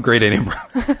Who's Talking. I'm great at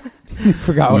improv.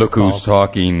 Forgot what Look it's Who's called.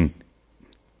 Talking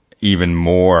Even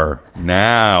More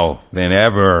Now Than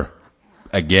Ever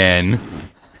Again.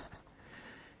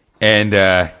 And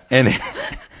how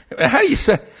do you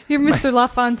say? You're Mr.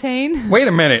 LaFontaine. Wait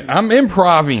a minute. I'm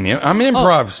improving. I'm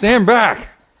improv. Stand back.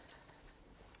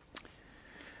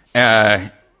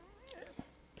 Here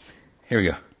we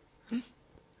go.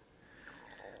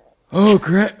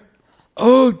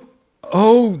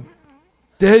 Oh,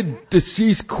 dead,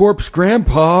 deceased corpse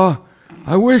grandpa.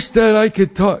 I wish that I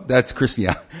could talk. That's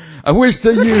Christian. I wish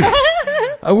that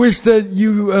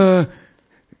you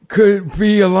could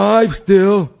be alive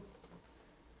still.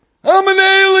 I'm an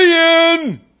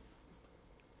alien.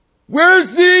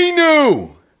 Where's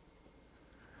Xenu?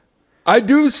 I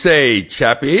do say,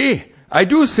 Chappie. I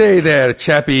do say there,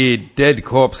 Chappie, dead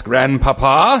corpse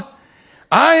grandpapa.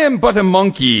 I am but a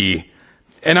monkey,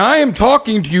 and I am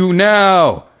talking to you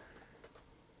now.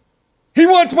 He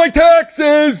wants my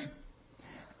taxes.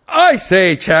 I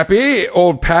say, Chappie,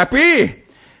 old pappy,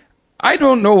 I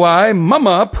don't know why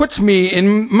Mama puts me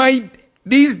in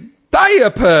these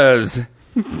diapers.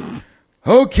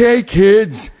 Okay,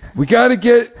 kids, we gotta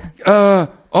get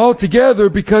all together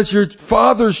because your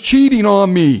father's cheating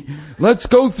on me. Let's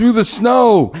go through the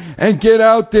snow and get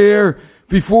out there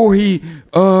before he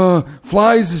can't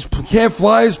fly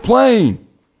his plane.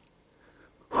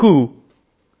 Who?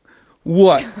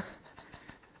 What?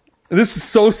 This is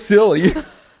so silly.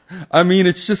 I mean,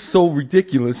 it's just so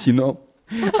ridiculous, you know.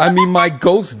 I mean, my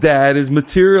ghost dad is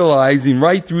materializing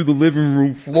right through the living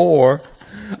room floor.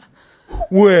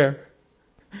 Where?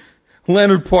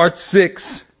 Leonard Part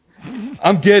 6.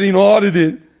 I'm getting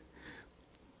audited.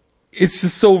 It's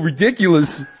just so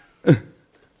ridiculous.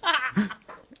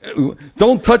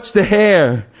 Don't touch the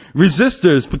hair.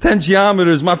 Resistors,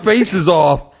 potentiometers, my face is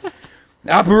off.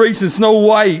 Operation Snow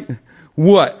White.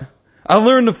 What? I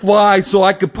learned to fly so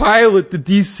I could pilot the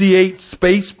DC-8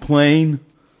 space plane.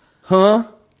 Huh?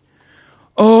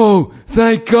 Oh,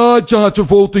 thank God, John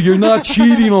Travolta, you're not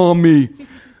cheating on me.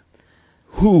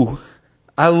 Who?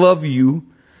 I love you.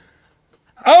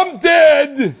 I'm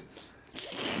dead!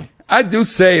 I do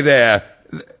say there.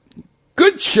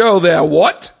 Good show there,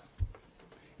 what?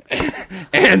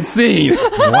 And scene.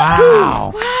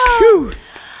 Wow. Wow.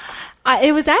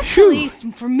 It was actually,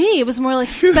 for me, it was more like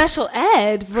Special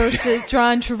Ed versus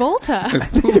John Travolta.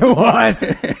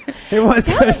 It was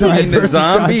special ed And the versus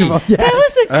zombie. John Travolta. Yes. That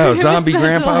was a Oh, great zombie special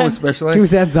grandpa ed. was special ed? She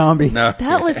was that zombie. No.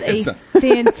 That was a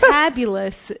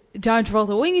fantabulous John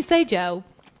Travolta. What do you say, Joe?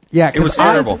 Yeah, It was 'cause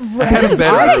I- terrible. I had him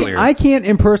better earlier. I can't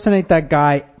impersonate that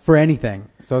guy for anything.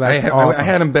 So that's awesome. I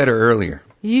had him better earlier.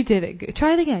 You did it. Good.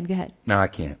 Try it again. Go ahead. No, I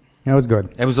can't. That was good.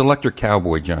 It was Electric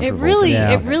Cowboy John It Travolta. really,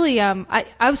 Yeah.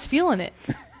 I was feeling it.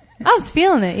 I was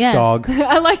feeling it, yeah. Dog.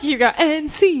 I like you guys.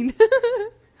 And scene.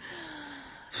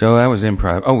 So that was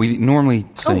improv. Oh, we normally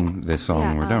sing this song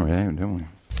when we're done, right? Don't we?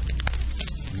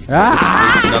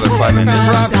 Another 5 minute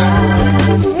improv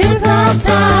time. Improv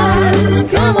time.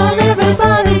 Come on,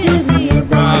 everybody, to the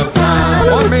improv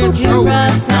time. One man show.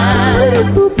 Improv time.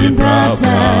 Improv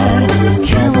time.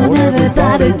 Come on,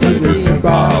 everybody, to the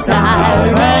improv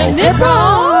time. And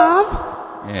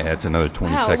improv. Yeah, that's another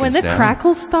 20 Wow, seconds when the down.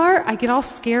 crackles start, I get all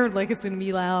scared like it's going to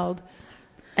be loud.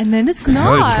 And then it's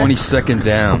Another not. 20 second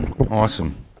down.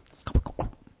 Awesome.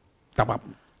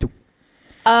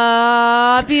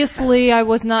 Obviously, I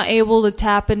was not able to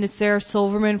tap into Sarah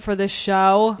Silverman for this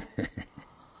show.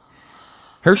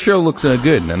 Her show looks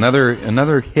good.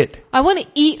 Another hit. I want to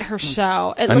eat her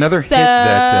show. It Another looks hit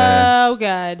that, so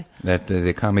good. That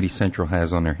the Comedy Central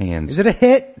has on their hands. Is it a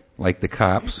hit? Like the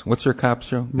Cops. What's their Cops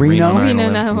show? Reno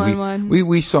 911.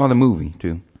 We saw the movie,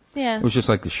 too. Yeah. It was just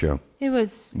like the show. It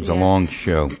was a long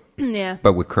show. Yeah.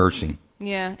 But with cursing.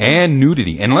 Yeah. And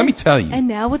nudity. And let me tell you. And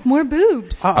now with more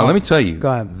boobs. Let me tell you.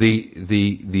 Go ahead.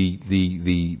 The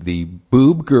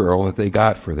boob girl that they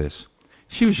got for this,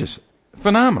 she was just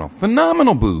phenomenal.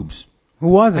 Phenomenal boobs. Who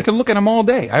was I it? could look at them all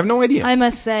day. I have no idea. I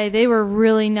must say, they were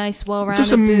really nice, well-rounded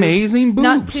Just amazing boobs.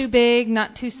 Not too big,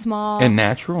 not too small. And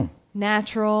natural.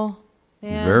 Natural.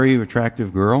 Yeah. Very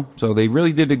attractive girl. So they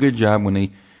really did a good job when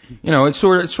they, it's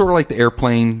sort of like the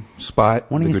airplane spot,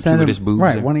 Why don't the you send gratuitous him, boobs.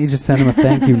 right? there. Why don't you just send him a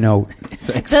thank you note?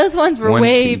 Those ones were One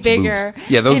way each bigger. boobs.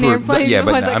 Yeah, those in were. airplanes, Yeah, the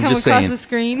but ones that I'm come just across saying. the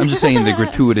screen. I'm just saying the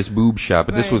gratuitous boob shot.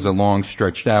 But this Right. was a long,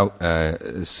 stretched out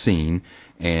scene,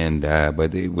 and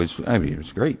but it was. I mean, it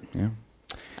was great. Yeah.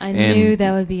 I knew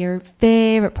that would be your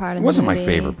favorite part of It wasn't the my movie.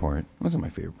 favorite part. It wasn't my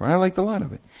favorite part. I liked a lot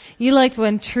of it. You liked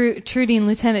when Trudy and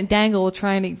Lieutenant Dangle were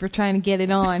trying to get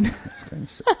it on.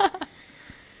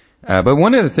 But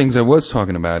one of the things I was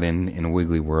talking about in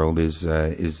Wiggly World is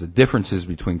the differences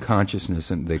between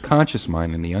consciousness and the conscious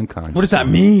mind and the unconscious. What does that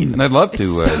mean? And I'd love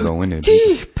to go into it.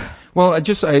 Deep. Well,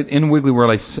 in Wiggly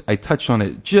World, I touched on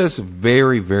it just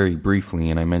very, very briefly,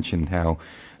 and I mentioned how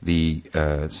the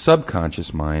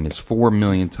subconscious mind is 4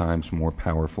 million times more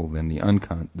powerful than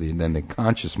the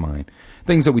conscious mind.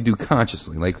 Things that we do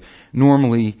consciously, like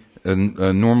normally a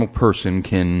normal person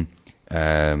can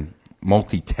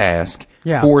multitask.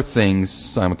 Yeah. 4 things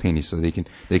simultaneously.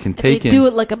 They can take They in do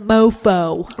it like a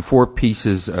mofo. 4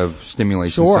 pieces of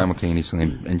stimulation Sure. simultaneously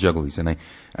and juggle these. And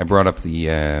I brought up the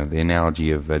analogy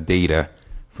of Data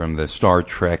from the Star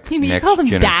Trek You Next called him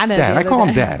Generation. Data the I other call him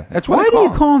day. Data. That's what Why I do call you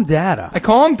him. call him Data? I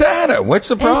call him Data. What's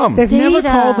the problem? They've never Data.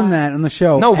 called him that on the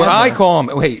show. No, but ever. I call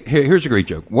him. Wait, here's a great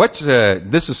joke. What's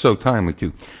this is so timely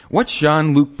too. What's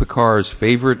Jean-Luc Picard's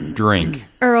favorite drink?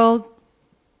 Earl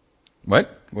What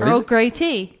is it? Grey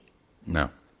tea. No.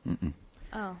 Mm-mm.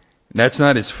 Oh. That's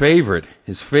not his favorite.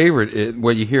 His favorite,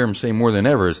 what you hear him say more than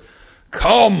ever is,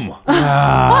 "Come."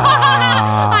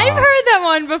 I've heard that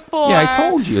one before. Yeah, I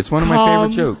told you. It's one of my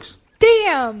favorite jokes.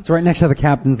 Damn. It's right next to the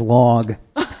captain's log.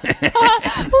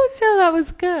 Oh, Joe, that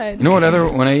was good. You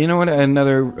know what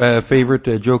another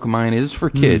favorite joke of mine is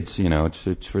for kids.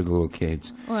 It's for the little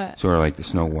kids. What? Sort of like the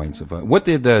Snow Whites of. What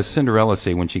did Cinderella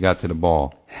say when she got to the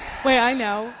ball? Wait, I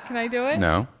know. Can I do it?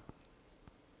 No.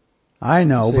 I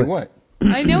know, Say but what?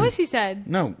 I know what she said.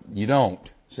 No, you don't.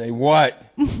 Say what?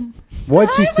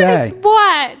 what'd she say?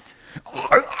 What?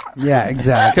 Yeah,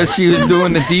 exactly. Because she was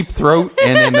doing the deep throat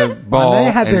and then the ball. Well, they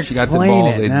had to and she got the explain ball.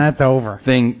 it, and that's over.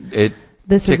 It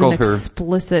This is an tickled her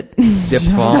explicit.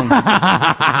 diphthong.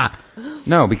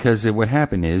 No, because what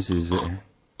happened is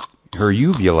her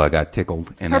uvula got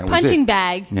tickled, and Her that was punching it.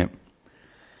 bag. Yep.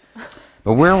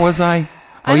 But where was I?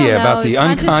 I Oh don't yeah, know. about the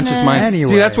unconscious mind.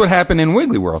 Anyway. See, that's what happened in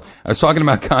Wiggly World. I was talking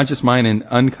about conscious mind and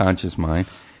unconscious mind,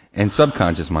 and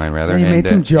subconscious mind rather. And you made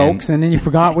some and- jokes, and then you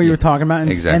forgot what you were talking about,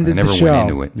 and Exactly. ended I never the show. went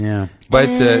into it. Yeah. But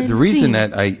And the reason scene.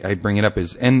 that I bring it up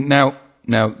is, and now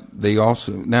they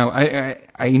also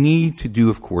I need to do,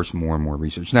 of course, more and more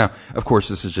research. Now, of course,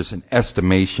 this is just an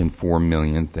estimation, 4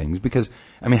 million things, because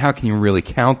I mean, how can you really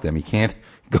count them? You can't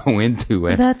go into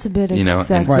it. That's a bit and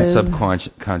excessive.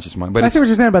 subconscious mind, but I it's, see what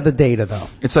you're saying about the data, though.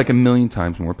 it's like 1,000,000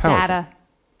 times more powerful. Data.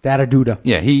 Data duda.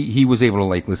 Yeah, he was able to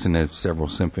listen to several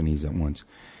symphonies at once.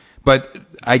 But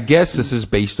I guess this is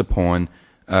based upon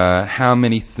how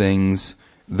many things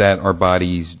that our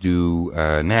bodies do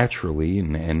naturally,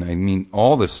 and I mean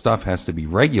all this stuff has to be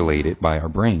regulated by our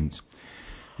brains.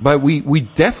 But we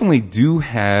definitely do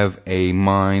have a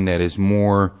mind that is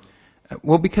more.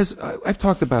 Well, because I've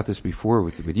talked about this before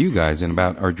with you guys and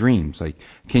about our dreams. Like,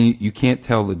 you can't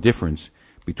tell the difference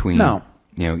between. No.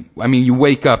 I mean, you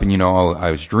wake up and oh,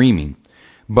 I was dreaming.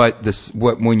 But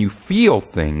when you feel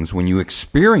things, when you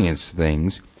experience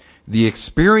things, the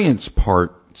experience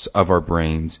parts of our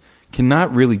brains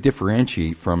cannot really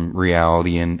differentiate from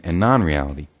reality and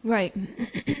non-reality. Right.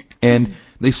 And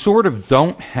they sort of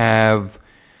don't have.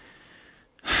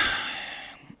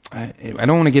 I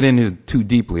don't want to get into it too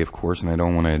deeply, of course, and I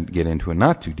don't want to get into it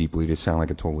not too deeply to sound like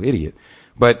a total idiot.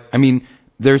 But I mean,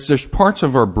 there's parts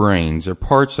of our brains or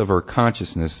parts of our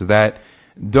consciousness that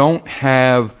don't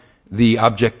have the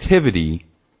objectivity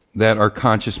that our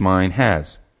conscious mind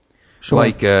has. Sure.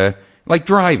 Like like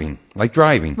driving.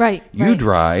 Right. You right,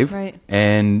 drive, right.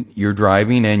 and you're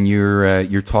driving, and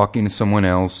you're talking to someone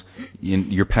else.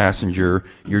 Your passenger.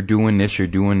 You're doing this. You're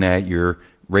doing that. You're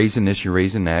raising this. You're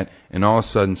raising that. And all of a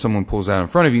sudden, someone pulls out in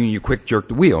front of you, and you quick jerk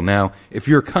the wheel. Now, if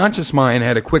your conscious mind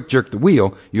had a quick jerk the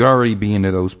wheel, you'd already be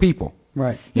into those people.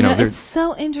 Right. You know, it's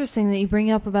so interesting that you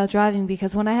bring up about driving,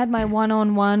 because when I had my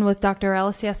one-on-one with Dr.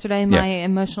 Ellis yesterday, my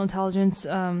emotional intelligence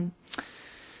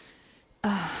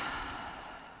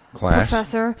class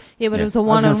professor, but it was a I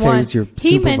was gonna say one-on-one. it was your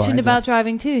He mentioned supervisor. about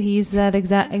driving too. He's that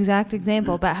exact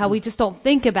example about how we just don't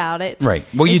think about it. Right.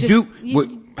 Well, It you just-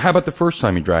 do. How about the first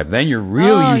time you drive? Then you're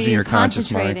really using you're your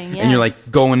conscious mind, concentrating, and you're yes.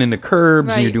 like going into curbs,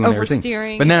 and Right, you're doing everything.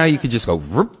 oversteering. But now you could just go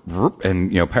vroom, vroom,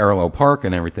 and parallel park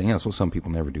and everything else. Well, some people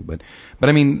never do, but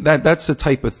I mean that's the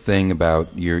type of thing about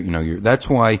your. That's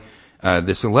why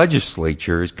this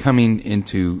legislature is coming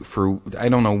into for. I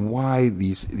don't know why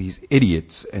these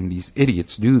idiots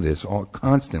do this all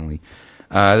constantly.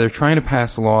 They're trying to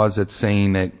pass laws that's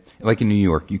saying that, like in New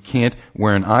York, you can't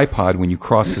wear an iPod when you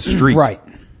cross the street. Right.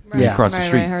 When you cross the Right,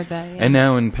 street. I heard that, yeah. And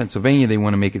now in Pennsylvania, they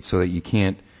want to make it so that you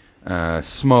can't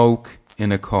smoke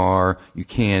in a car. You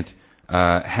can't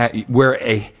wear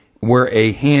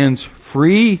a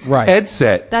hands-free Right.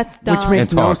 headset. That's dumb. Which makes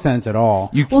And no talk. sense at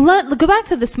all. Well, go back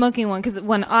to the smoking one, because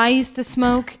when I used to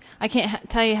smoke, I can't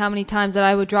tell you how many times that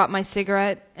I would drop my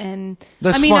cigarette. And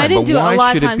That's I mean, fine, I didn't but do it why a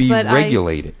lot should of times, it be but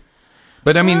regulated?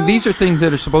 But I mean, these are things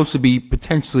that are supposed to be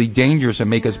potentially dangerous and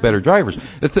make us better drivers.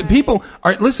 People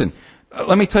are, listen,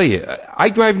 let me tell you, I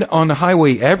drive on the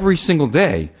highway every single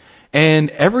day, and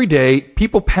every day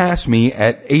people pass me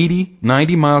at 80,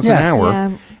 90 miles an Yes. hour.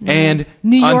 Yeah. And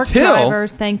New York until,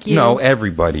 drivers, thank you. No,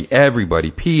 everybody,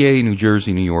 PA, New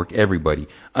Jersey, New York, everybody.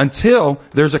 Until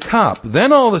there's a cop.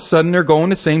 Then all of a sudden they're going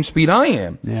the same speed I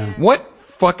am. Yeah. What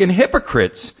fucking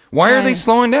hypocrites. Why are they Right.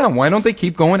 slowing down? Why don't they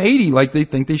keep going 80 like they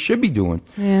think they should be doing?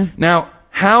 Yeah. Now,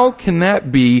 how can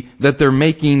that be that they're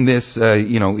making this, I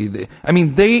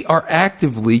mean, they are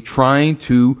actively trying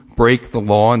to break the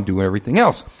law and do everything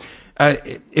else.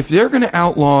 If they're going to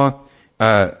outlaw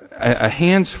a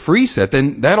hands-free set,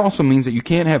 then that also means that you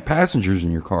can't have passengers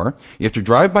in your car. You have to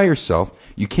drive by yourself.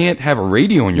 You can't have a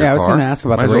radio in your car. Yeah, I was gonna ask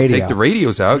about Might the as well radio. take the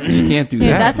radios out, because you can't do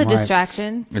Yeah, that. that's a Right.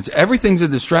 distraction. Everything's a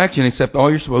distraction, except all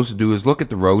you're supposed to do is look at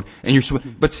the road, and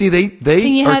but see, they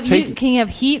Can you are have taking. can you have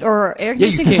heat or air Yeah,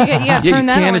 you conditioning? 'Cause can't. you gotta turn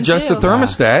that you can't on, adjust too. the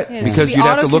thermostat Yeah, because be you'd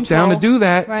have to look down to auto-control. do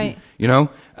that. Right.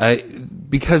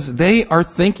 Because they are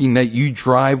thinking that you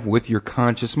drive with your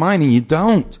conscious mind, and you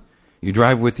don't. You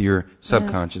drive with your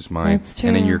subconscious mind, that's true.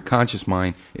 and then your conscious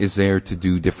mind is there to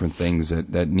do different things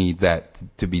that need that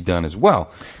to be done as well.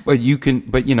 But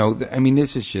I mean,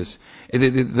 this is just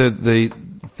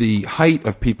the height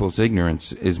of people's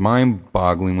ignorance is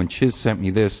mind-boggling. When Chiz sent me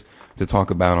this to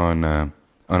talk about on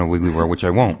a Wiggly World, which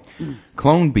I won't.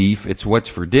 Clone beef, it's what's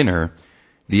for dinner.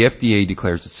 The FDA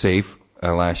declares it safe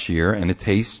last year, and the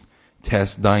taste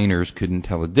test diners couldn't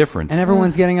tell the difference. And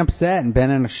everyone's getting upset and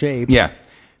bent out of shape. Yeah.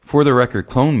 For the record,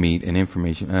 clone meat and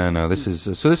information. No, this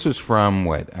was from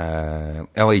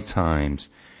L.A. Times,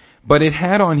 but it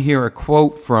had on here a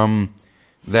quote from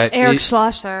that Eric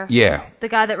Schlosser. Yeah. The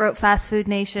guy that wrote Fast Food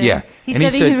Nation. Yeah. He and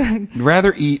said he said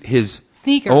rather eat his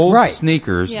Sneakers. old Right.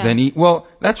 sneakers Yeah. than eat. Well,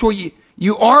 that's what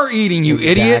you are eating, you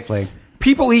Exactly. idiot.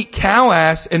 People eat cow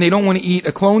ass, and they don't want to eat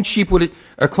a clone sheep with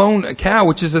a clone cow,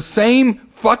 which is the same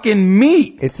fucking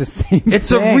meat. It's the same It's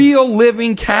thing. a real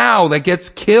living cow that gets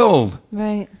killed.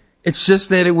 Right. It's just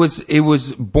that it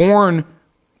was born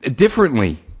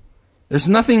differently. There's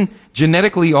nothing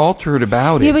genetically altered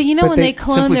about it. Yeah, but you know But when they- they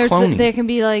clone, simply cloning. there can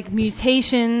be like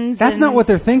mutations. That's and- not what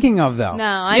they're thinking of, though. No,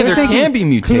 I Yeah, know. there can be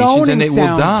mutations, Cloning and they will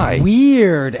sounds die.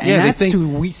 Weird, and Yeah, they that's think-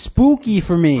 too spooky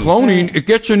for me. Cloning, Right. it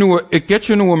gets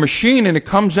into a machine, and it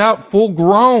comes out full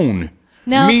grown.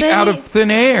 Now, Meat they- out of thin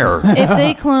air. If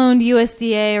they cloned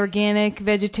USDA, organic,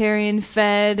 vegetarian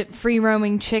fed, free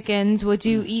roaming chickens, would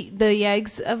you eat the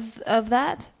eggs of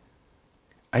that?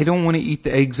 I don't want to eat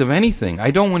the eggs of anything. I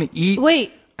don't want to eat.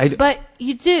 Wait, I- but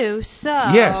you do, so.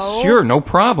 Yes, sure, no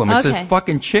problem. It's Okay. a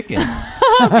fucking chicken.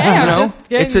 Okay, You know, just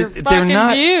getting your they're fucking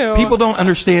not. view. People don't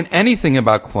understand anything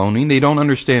about cloning. They don't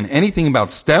understand anything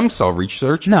about stem cell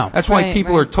research. No. That's why Right,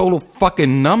 people right. are total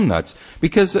fucking numbnuts.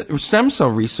 Because stem cell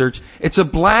research, it's a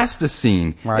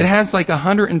blasticine. Right. It has like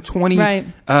 120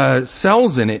 Right.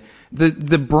 cells in it.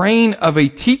 The brain of a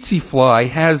tsetse fly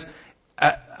has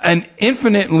an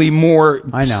infinitely more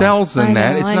I know. cells than I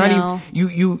that. know, It's I not know.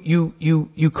 even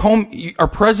you comb. Our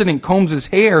president combs his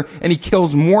hair and he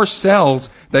kills more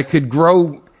cells that could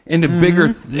grow into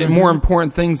bigger, more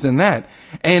important things than that.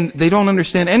 And they don't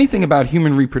understand anything about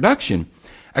human reproduction.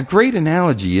 A great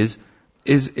analogy is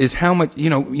is how much, you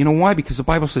know why? Because the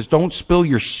Bible says don't spill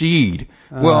your seed.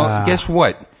 Well, guess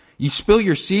what? You spill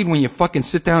your seed when you fucking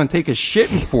sit down and take a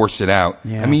shit and force it out.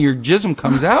 Yeah. I mean, your jism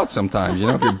comes out sometimes,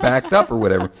 if you're backed up or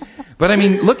whatever. But I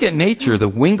mean, look at nature, the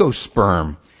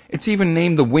wingosperm. It's even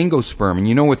named the wingosperm. And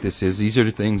you know what this is? These are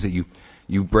the things that you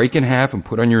break in half and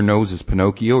put on your nose as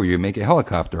Pinocchio, or you make a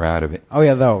helicopter out of it. Oh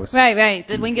yeah, those. Right.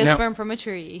 The wingosperm Now- from a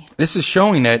tree. This is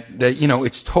showing that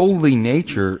it's totally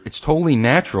nature. It's totally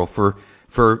natural for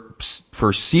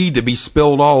seed to be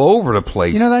spilled all over the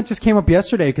place. That just came up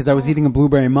yesterday because I was eating a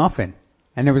blueberry muffin.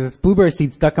 And there was this blueberry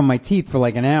seed stuck on my teeth for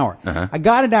like an hour. Uh-huh. I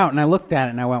got it out and I looked at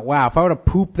it and I went, wow, if I were to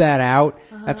poop that out,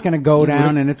 that's going to go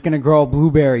down and it's going to grow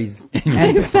blueberries.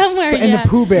 And, Somewhere, and yeah. the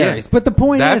poo berries. Yeah. But the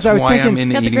point That's is, I was why thinking, I'm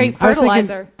into Got the eating. great I was thinking,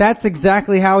 fertilizer. that's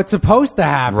exactly how it's supposed to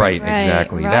happen. Right, Right,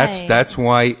 exactly. right. That's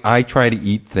why I try to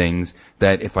eat things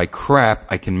that if I crap,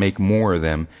 I can make more of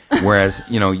them. Whereas,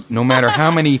 no matter how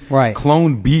many Right.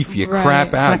 cloned beef you Right. crap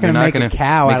It's out, not gonna you're not make a going to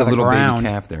cow make out a of the little ground.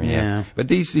 baby calf there. Yeah. But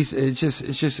these it's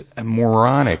just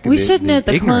moronic. We should note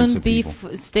the ignorance cloned of beef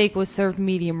people. steak was served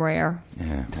medium rare.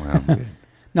 Yeah, well.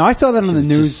 No, I saw that on the Should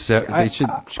news just they should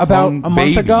about clone a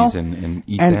month ago. babies and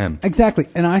eat them. Exactly.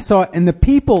 And I saw, and the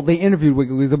people they interviewed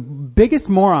were the biggest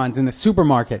morons in the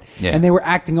supermarket. Yeah. And they were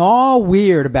acting all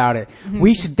weird about it.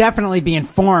 We should definitely be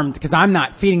informed because I'm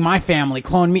not feeding my family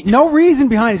cloned meat. No reason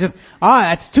behind it. Just,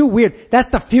 that's too weird. That's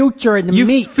the future in the You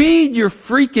meat. feed your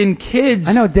freaking kids.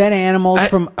 I know dead animals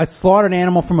from a slaughtered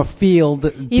animal from a field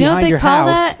You know what behind they your call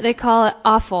house. that? They call it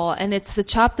offal, and it's the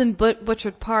chopped and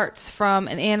butchered parts from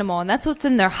an animal, and that's what's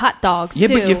in their hot dogs Yeah,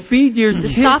 too. but you feed your It's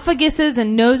kids. esophaguses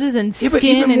and noses and Yeah, but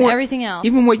skin even and more- everything else.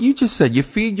 Even what you just said, you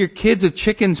feed your kids a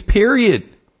chicken's period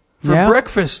for Yeah.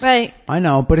 breakfast. right. I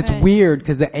know, but it's Right. weird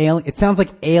because it sounds like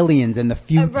aliens in the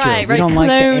future. Right, We right. don't like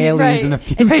the Clone, aliens right. in the It's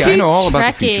future. Hey, I too know all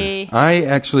about the Trekkie. future. I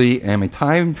actually am a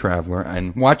time traveler,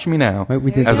 and watch me now Wait,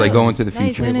 we did as that. I go into the Now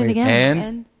he's future. doing it again.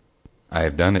 And I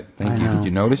have done it. Thank I you. know. Did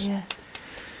you notice? Yes.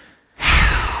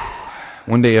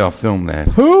 One day I'll film that.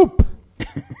 Poop!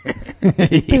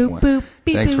 Boop, boop,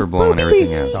 beep, Thanks boop, for blowing boop, everything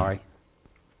beep. out. Sorry.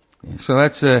 So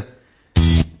that's and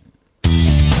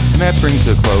that brings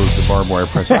to a close the barbed wire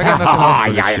press. I got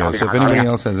nothing else for this show. So if anybody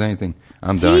else has anything,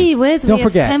 I'm Gee done. whiz, Don't we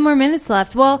have forget. 10 more minutes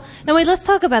left. Well, no, wait, let's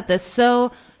talk about this.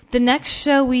 So the next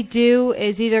show we do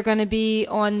is either going to be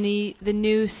on the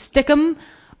new Stick'em,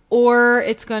 or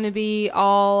it's going to be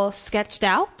all sketched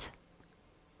out.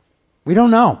 We don't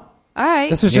know. All right.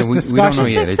 This is Yeah, just we don't discussion. know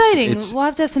yet. That's It's- exciting. it's- We'll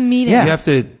have to have some meetings. Yeah. You have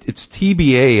to. It's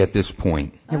TBA at this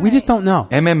point. Yeah, we just don't know.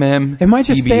 MMM. It might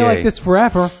just stay TBA. like this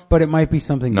forever, but it might be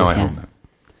something No, I different. don't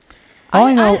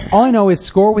know. All I know is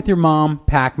score with your mom,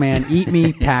 Pac-Man, eat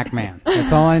me, Pac-Man.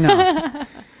 That's all I know.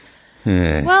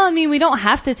 Well, I mean, we don't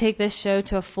have to take this show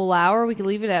to a full hour. We could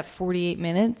leave it at 48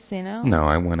 minutes, you know? No,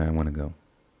 I want to go.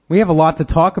 We have a lot to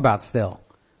talk about still.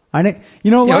 Yeah, last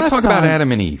let's talk about time-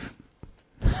 Adam and Eve.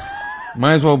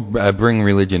 Might as well bring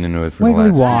religion into it for Wait, the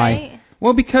last. why? Right?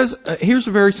 Well, because here's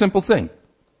a very simple thing.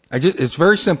 It's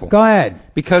very simple. Go ahead.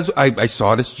 Because I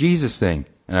saw this Jesus thing,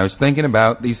 and I was thinking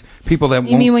about these people that You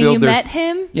won't mean when feed you their, met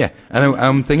him? Yeah, and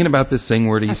I'm thinking about this thing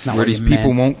where these not what you people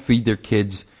meant. won't feed their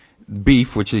kids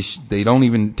beef, which is they don't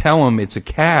even tell them it's a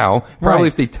cow. Probably Right.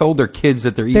 if they told their kids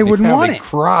that they're They eating wouldn't a cow, want they'd it.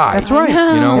 cry. That's right. You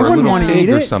know, They or a wouldn't little want to pig eat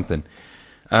or it. something.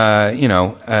 But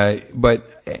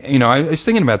I was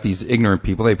thinking about these ignorant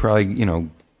people. They probably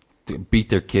beat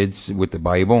their kids with the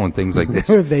Bible and things like this.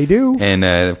 They do. And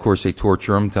of course, they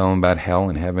torture them, tell them about hell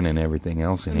and heaven and everything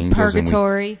else and angels.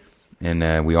 Purgatory.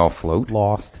 And we all float.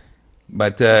 Lost.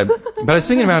 But I was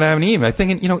thinking about Adam and Eve. I was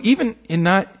thinking, even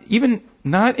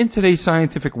not in today's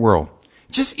scientific world,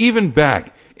 just even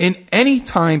back in any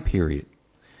time period,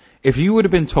 if you would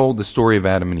have been told the story of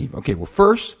Adam and Eve. Okay, well,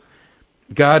 first,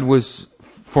 God was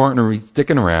farting or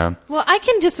sticking around. Well, I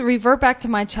can just revert back to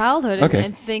my childhood and, Okay.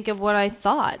 and think of what I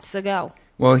thought. So go.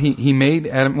 Well, he made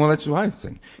Adam. Well, that's what I was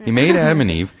thinking. He made Adam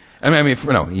and Eve.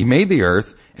 He made the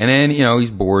earth, and then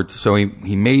he's bored, so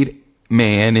he made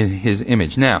man in his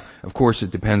image. Now, of course,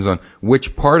 it depends on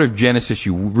which part of Genesis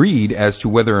you read as to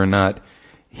whether or not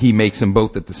he makes them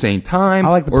both at the same time. I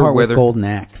like the or part whether, with golden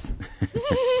axe.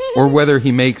 or whether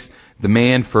he makes the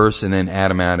man first and then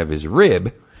Adam out of his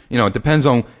rib. It depends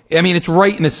on. It's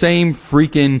right in the same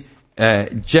freaking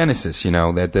Genesis.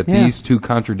 That Yeah. these two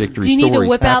contradictory Do you stories need to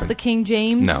whip happen. out the King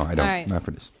James? No, I don't. All right. Not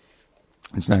for this.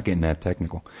 It's not getting that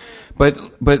technical. But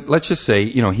let's just say,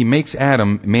 he makes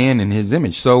Adam man in his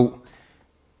image. So,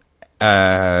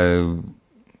 Adam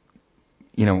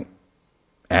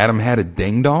had a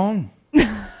ding dong?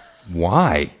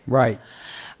 Why? Right.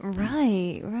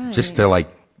 Right. Just to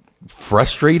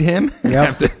frustrate him and Yep.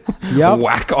 have to Yep.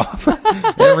 whack off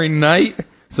every night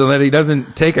so that he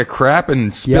doesn't take a crap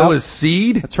and spill Yep. his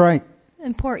seed? That's right.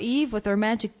 And poor Eve with her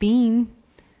magic bean.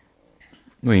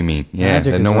 What do you mean? Yeah,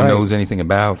 Magic that is no one right. knows anything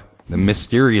about. The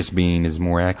mysterious being is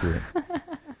more accurate.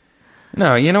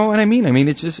 No, you know what I mean? I mean,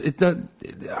 it's just,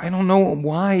 I don't know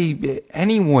why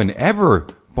anyone ever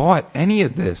bought any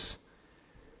of this.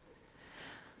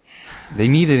 They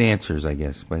needed answers, I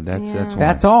guess, but that's why.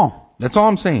 That's all. That's all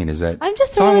I'm saying is that. I'm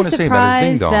just that's all I really want to say about his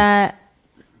ding surprised dong. that.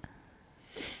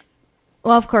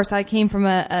 Well, of course, I came from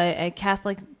a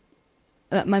Catholic.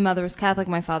 My mother was Catholic,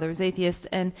 my father was atheist,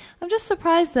 and I'm just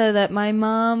surprised though that my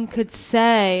mom could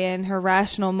say in her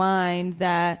rational mind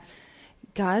that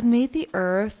God made the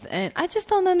earth, and I just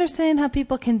don't understand how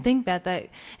people can think that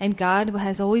and God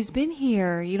has always been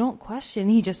here. You don't question;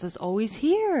 He just is always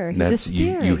here. He's a That's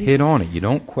spirit. you He's- hit on it. You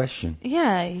don't question.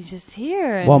 Yeah, He's just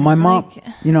here. Well, and, my mom,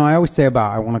 like, I always say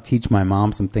I want to teach my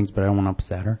mom some things, but I don't want to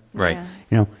upset her. Right.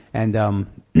 Yeah. And the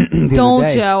other Don't,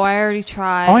 day- Joe. I already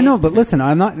tried. Oh, I know, but listen,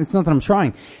 it's not that I'm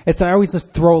trying. It's I always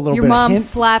just throw a little Your bit mom of hints.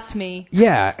 slapped me.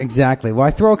 Yeah, exactly. Well,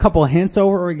 I throw a couple of hints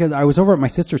over because I was over at my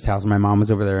sister's house and my mom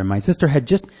was over there, and my sister had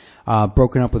just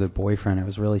broken up with her boyfriend. It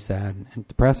was really sad and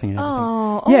depressing and everything.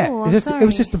 Oh, yeah, I'm it was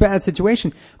sorry. just a bad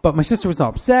situation. But my sister was all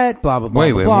upset. Blah blah blah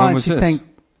Wait, blah wait, blah. when And was she's this? saying,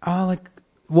 "Oh, like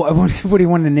what do you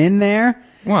want an in there?"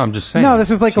 Well, I'm just saying. No, this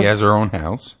was like she a- has her own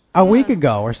house. A week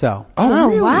ago or so. Oh,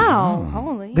 really? wow.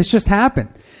 Holy. This just happened.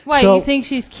 Why, So- you think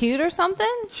she's cute or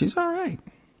something? She's all right.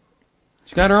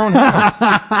 She's got her own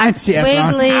house. She has her own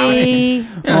house. Wiggly. Yeah,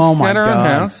 Oh, she's my got her own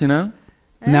God. house, you know.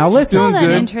 Now Saw listen. Doing that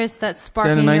good. interest, that spark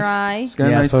Got a in nice, your eye. she's got a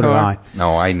Yeah, nice so did car. I.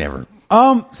 No, I never.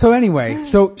 So anyway,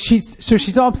 so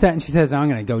she's all upset and she says, "I'm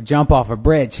going to go jump off a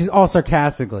bridge." She's all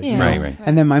sarcastically. Yeah. you know? Right.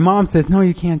 And then my mom says, "No,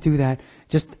 you can't do that.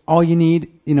 Just all you need,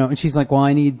 and she's like, "Well,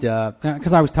 I need,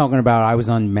 because I was talking about I was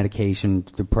on medication,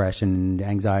 depression,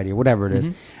 anxiety, or whatever it is.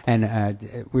 And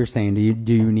we were saying,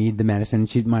 do you need the medicine?"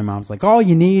 And my mom's like, "All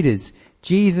you need is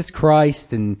Jesus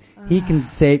Christ, and He can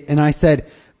save." And I said,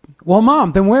 "Well,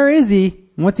 Mom, then where is He?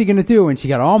 What's He going to do?" And she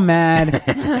got all mad.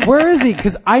 "Where is He?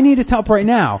 Because I need His help right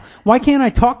now. Why can't I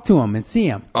talk to Him and see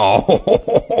Him?"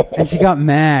 Oh, And she got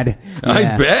mad. I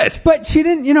Yeah. bet. But she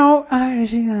didn't,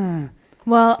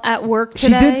 Well, at work she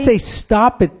today. did say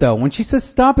stop it, though. When she says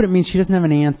stop it, it means she doesn't have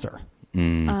an answer.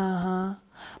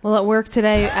 Well, at work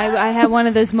today, I had one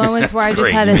of those moments where I just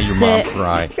Great, had you to made your mom sit.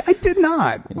 cry. I did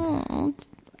not.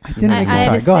 I didn't make I her had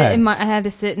cry. to Go sit ahead. I had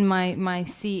to sit in my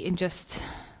seat and just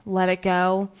let it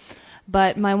go.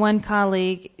 But my one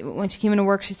colleague, when she came into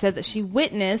work, she said that she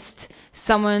witnessed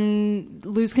someone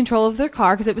lose control of their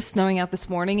car because it was snowing out this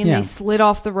morning, and Yeah. they slid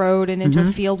off the road and into a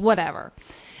field, whatever,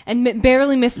 and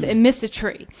barely missed a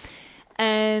tree.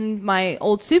 And my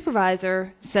old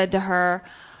supervisor said to her,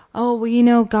 "Oh,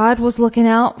 well, God was looking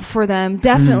out for them,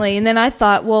 definitely." And then I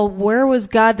thought, well, where was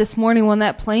God this morning when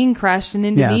that plane crashed in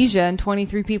Indonesia and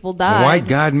 23 people died? Why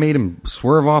God made him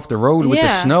swerve off the road with the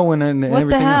Yeah. snow and What the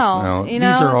everything hell? else? No, You these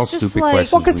are know, all it's just stupid like-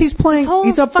 questions. Well, because he's playing. This whole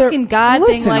He's up there. fucking God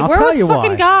Listen, thing, like, I'll where tell was you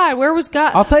fucking why. God? Where was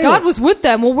God? I'll tell you God what. was with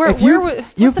them. Well, where? If what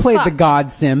you've the played fuck? the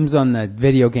God Sims on the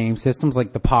video game systems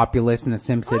like the Populous and the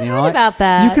Sim City and all heard about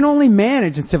that. you can only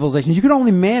manage in Civilization. You can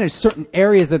only manage certain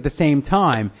areas at the same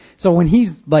time. So when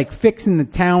he's like fixing the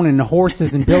town and the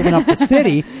horses and building up the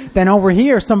city, then over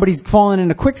here somebody's falling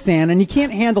into quicksand and you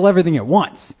can't handle everything at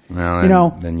once.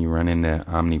 Well, then you run into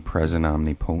omnipresent,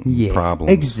 omnipotent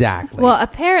problems. Exactly. Well,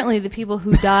 apparently the people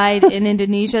who died in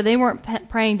Indonesia, they weren't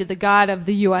praying to the God of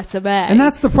the U.S. of A. And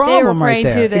that's the problem They were right praying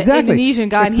there. to the Exactly. Indonesian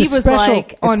God, and It's he a was special-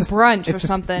 like on it's a- brunch or it's a-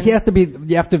 something. You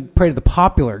have to pray to the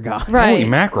popular God. Right. Holy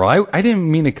mackerel. I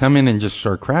didn't mean to come in and just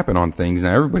start crapping on things.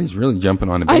 Now everybody's really jumping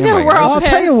on the I bandwagon. know, we're all I'll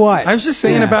tell you what. I was just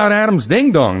saying Yeah. about Adam's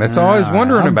ding dong. That's all I was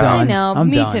wondering I'm about. done. I know. I'm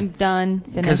Me done. too. Done.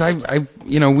 Because Finished.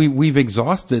 we've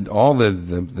exhausted all the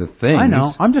things. I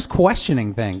know. I'm just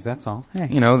questioning things. That's all. Hey.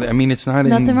 I mean, it's not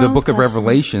Nothing in wrong the with Book of questioning.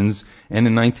 Revelations. And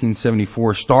in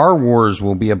 1974, Star Wars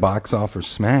will be a box office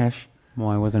smash.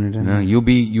 Why wasn't it in there?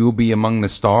 You'll be among the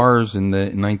stars in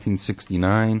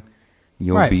 1969.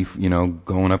 You'll Right. be,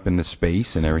 going up into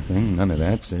space and everything. None of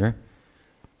that's there.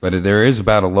 But there is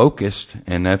about a locust,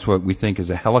 and that's what we think is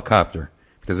a helicopter.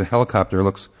 Because a helicopter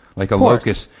looks like a course.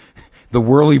 locust. The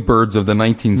whirlybirds of the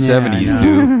 1970s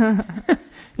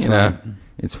Yeah, do.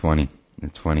 It's funny.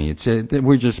 It's funny.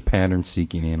 We're just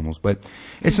pattern-seeking animals, but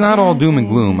it's not all doom and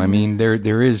gloom. I mean,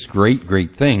 there is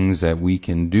great things that we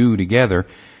can do together,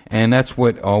 and that's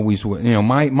what always.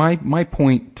 My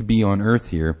point to be on Earth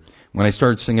here when I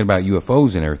started singing about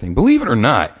UFOs and everything. Believe it or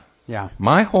not, Yeah.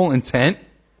 my whole intent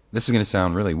this is going to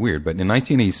sound really weird, but in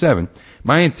 1987,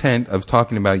 my intent of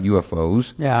talking about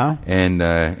UFOs Yeah.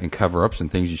 and cover-ups and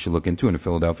things you should look into in the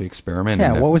Philadelphia experiment.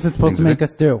 Yeah, and, what was it supposed to things make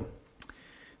us do?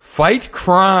 Fight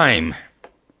crime.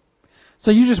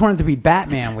 So you just wanted to be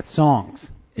Batman with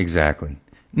songs. Exactly.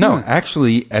 No,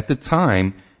 actually, at the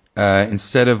time,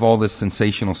 instead of all this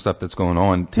sensational stuff that's going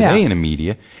on today in the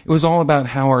media, it was all about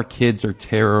how our kids are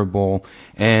terrible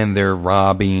and they're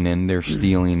robbing and they're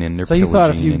stealing and they're So you pillaging thought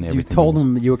if and everything. you told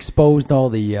them, you exposed all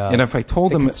the and if I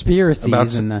told the them conspiracies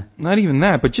about and the... not even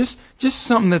that, but just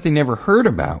something that they never heard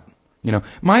about. You know,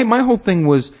 my whole thing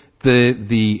was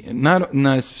the not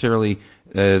necessarily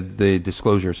the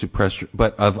disclosure of suppressed,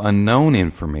 but of unknown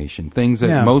information, things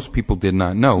that most people did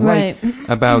not know, Right.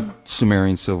 about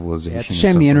Sumerian civilization. Yeah, it's a and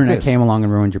shame stuff the like internet this. came along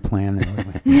and ruined your plan.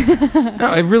 There.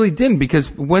 No, it really didn't,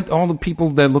 because what all the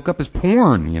people that look up is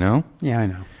porn, you know? Yeah, I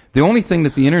know. The only thing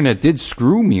that the internet did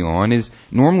screw me on is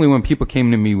normally when people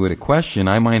came to me with a question,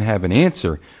 I might have an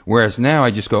answer. Whereas now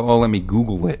I just go, oh, let me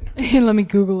Google it. Let me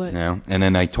Google it. You know? And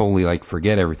then I totally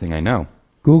forget everything I know.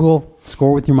 Google,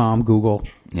 score with your mom, Google.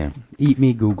 Yeah. Eat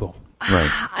me, Google. Right.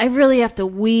 I really have to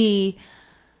wee.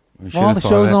 Well, the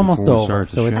show's almost over,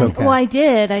 so it's okay. Well, I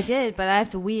did, but I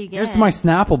have to wee again. Here's my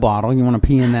Snapple bottle. You want to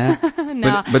pee in that?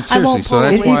 No, but I seriously, won't so pull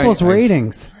that's It why equals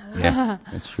ratings. Yeah,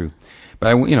 that's true. But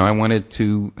I wanted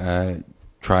to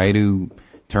try to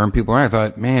turn people around. I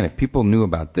thought, man, if people knew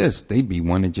about this, they'd be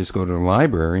one to just go to the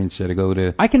library instead of go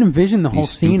to. I can envision the whole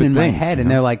these scene stupid in my things, head, you and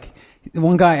know? they're like,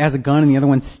 one guy has a gun and the other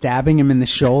one's stabbing him in the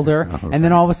shoulder, and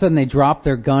then all of a sudden they drop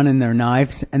their gun and their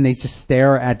knives, and they just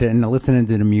stare at it and listen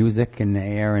to the music and the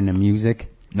air and the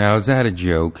music. Now, is that a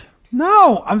joke?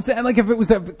 No, I'm saying like if it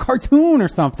was a cartoon or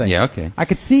something. Yeah, okay. I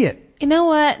could see it. You know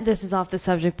what? This is off the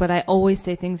subject, but I always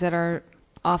say things that are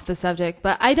off the subject.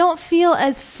 But I don't feel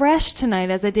as fresh tonight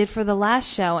as I did for the last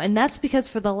show. And that's because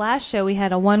for the last show, we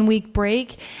had a 1 week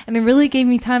break, and it really gave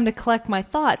me time to collect my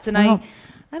thoughts. And Well,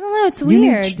 I don't know, it's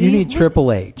weird. You need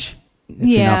Triple H if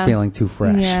you're not feeling too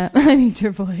fresh. Yeah, I need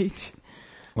Triple H.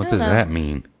 What does that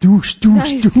mean? Douche,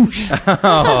 douche, douche.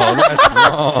 Oh, that's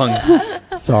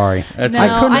wrong. Sorry. That's No,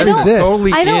 I couldn't I don't- resist.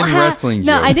 totally I don't in have, wrestling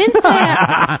no, joke. I didn't say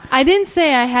I didn't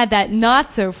say I had that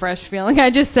not so fresh feeling. I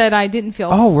just said I didn't feel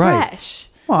Oh, right. fresh.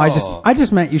 Well, I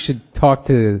just meant you should talk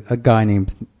to a guy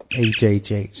named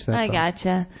HHH. That's I all.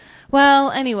 gotcha.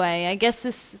 Well, anyway, I guess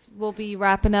this will be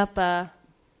wrapping up. I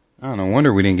don't know.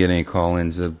 Wonder we didn't get any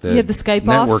call-ins. You had the Skype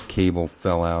network off? cable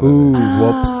fell out. Ooh, Of it.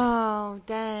 whoops. Oh,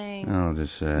 dang. I'll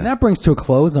just And that brings to a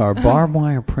close our barbed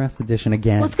wire press edition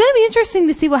again. Well, it's going to be interesting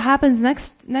to see what happens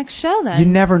next show. Then You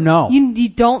never know. You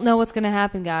don't know what's going to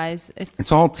happen, guys.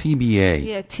 it's all TBA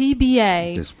Yeah, at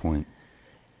TBA. this point.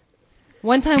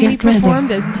 One time we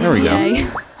performed as TBA. There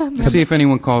we go. See if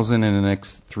anyone calls in the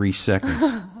next 3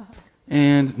 seconds.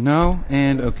 And no,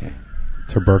 and okay.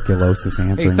 Tuberculosis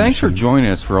answering Hey, thanks for machine. joining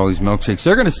us for all these milkshakes.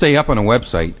 They're going to stay up on the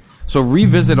website, so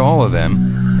revisit all of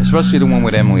them, especially the one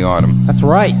with Emily Autumn. That's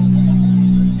right.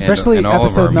 Especially and all of our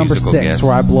episode number musical 6, guests.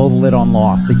 where I blow the lid on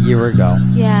Lost a year ago.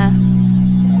 Yeah.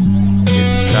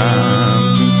 It's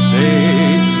time to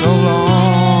say so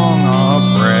long, our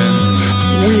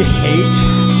friends. We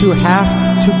hate to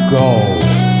have to go.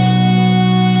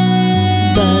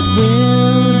 But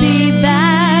we'll be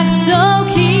back, so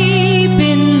keep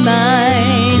in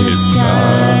mind it's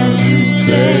time to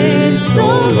say so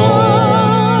long.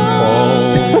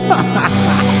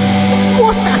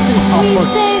 We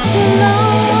say so long.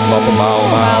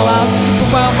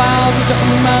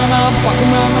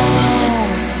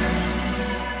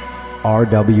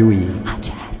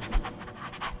 RWE.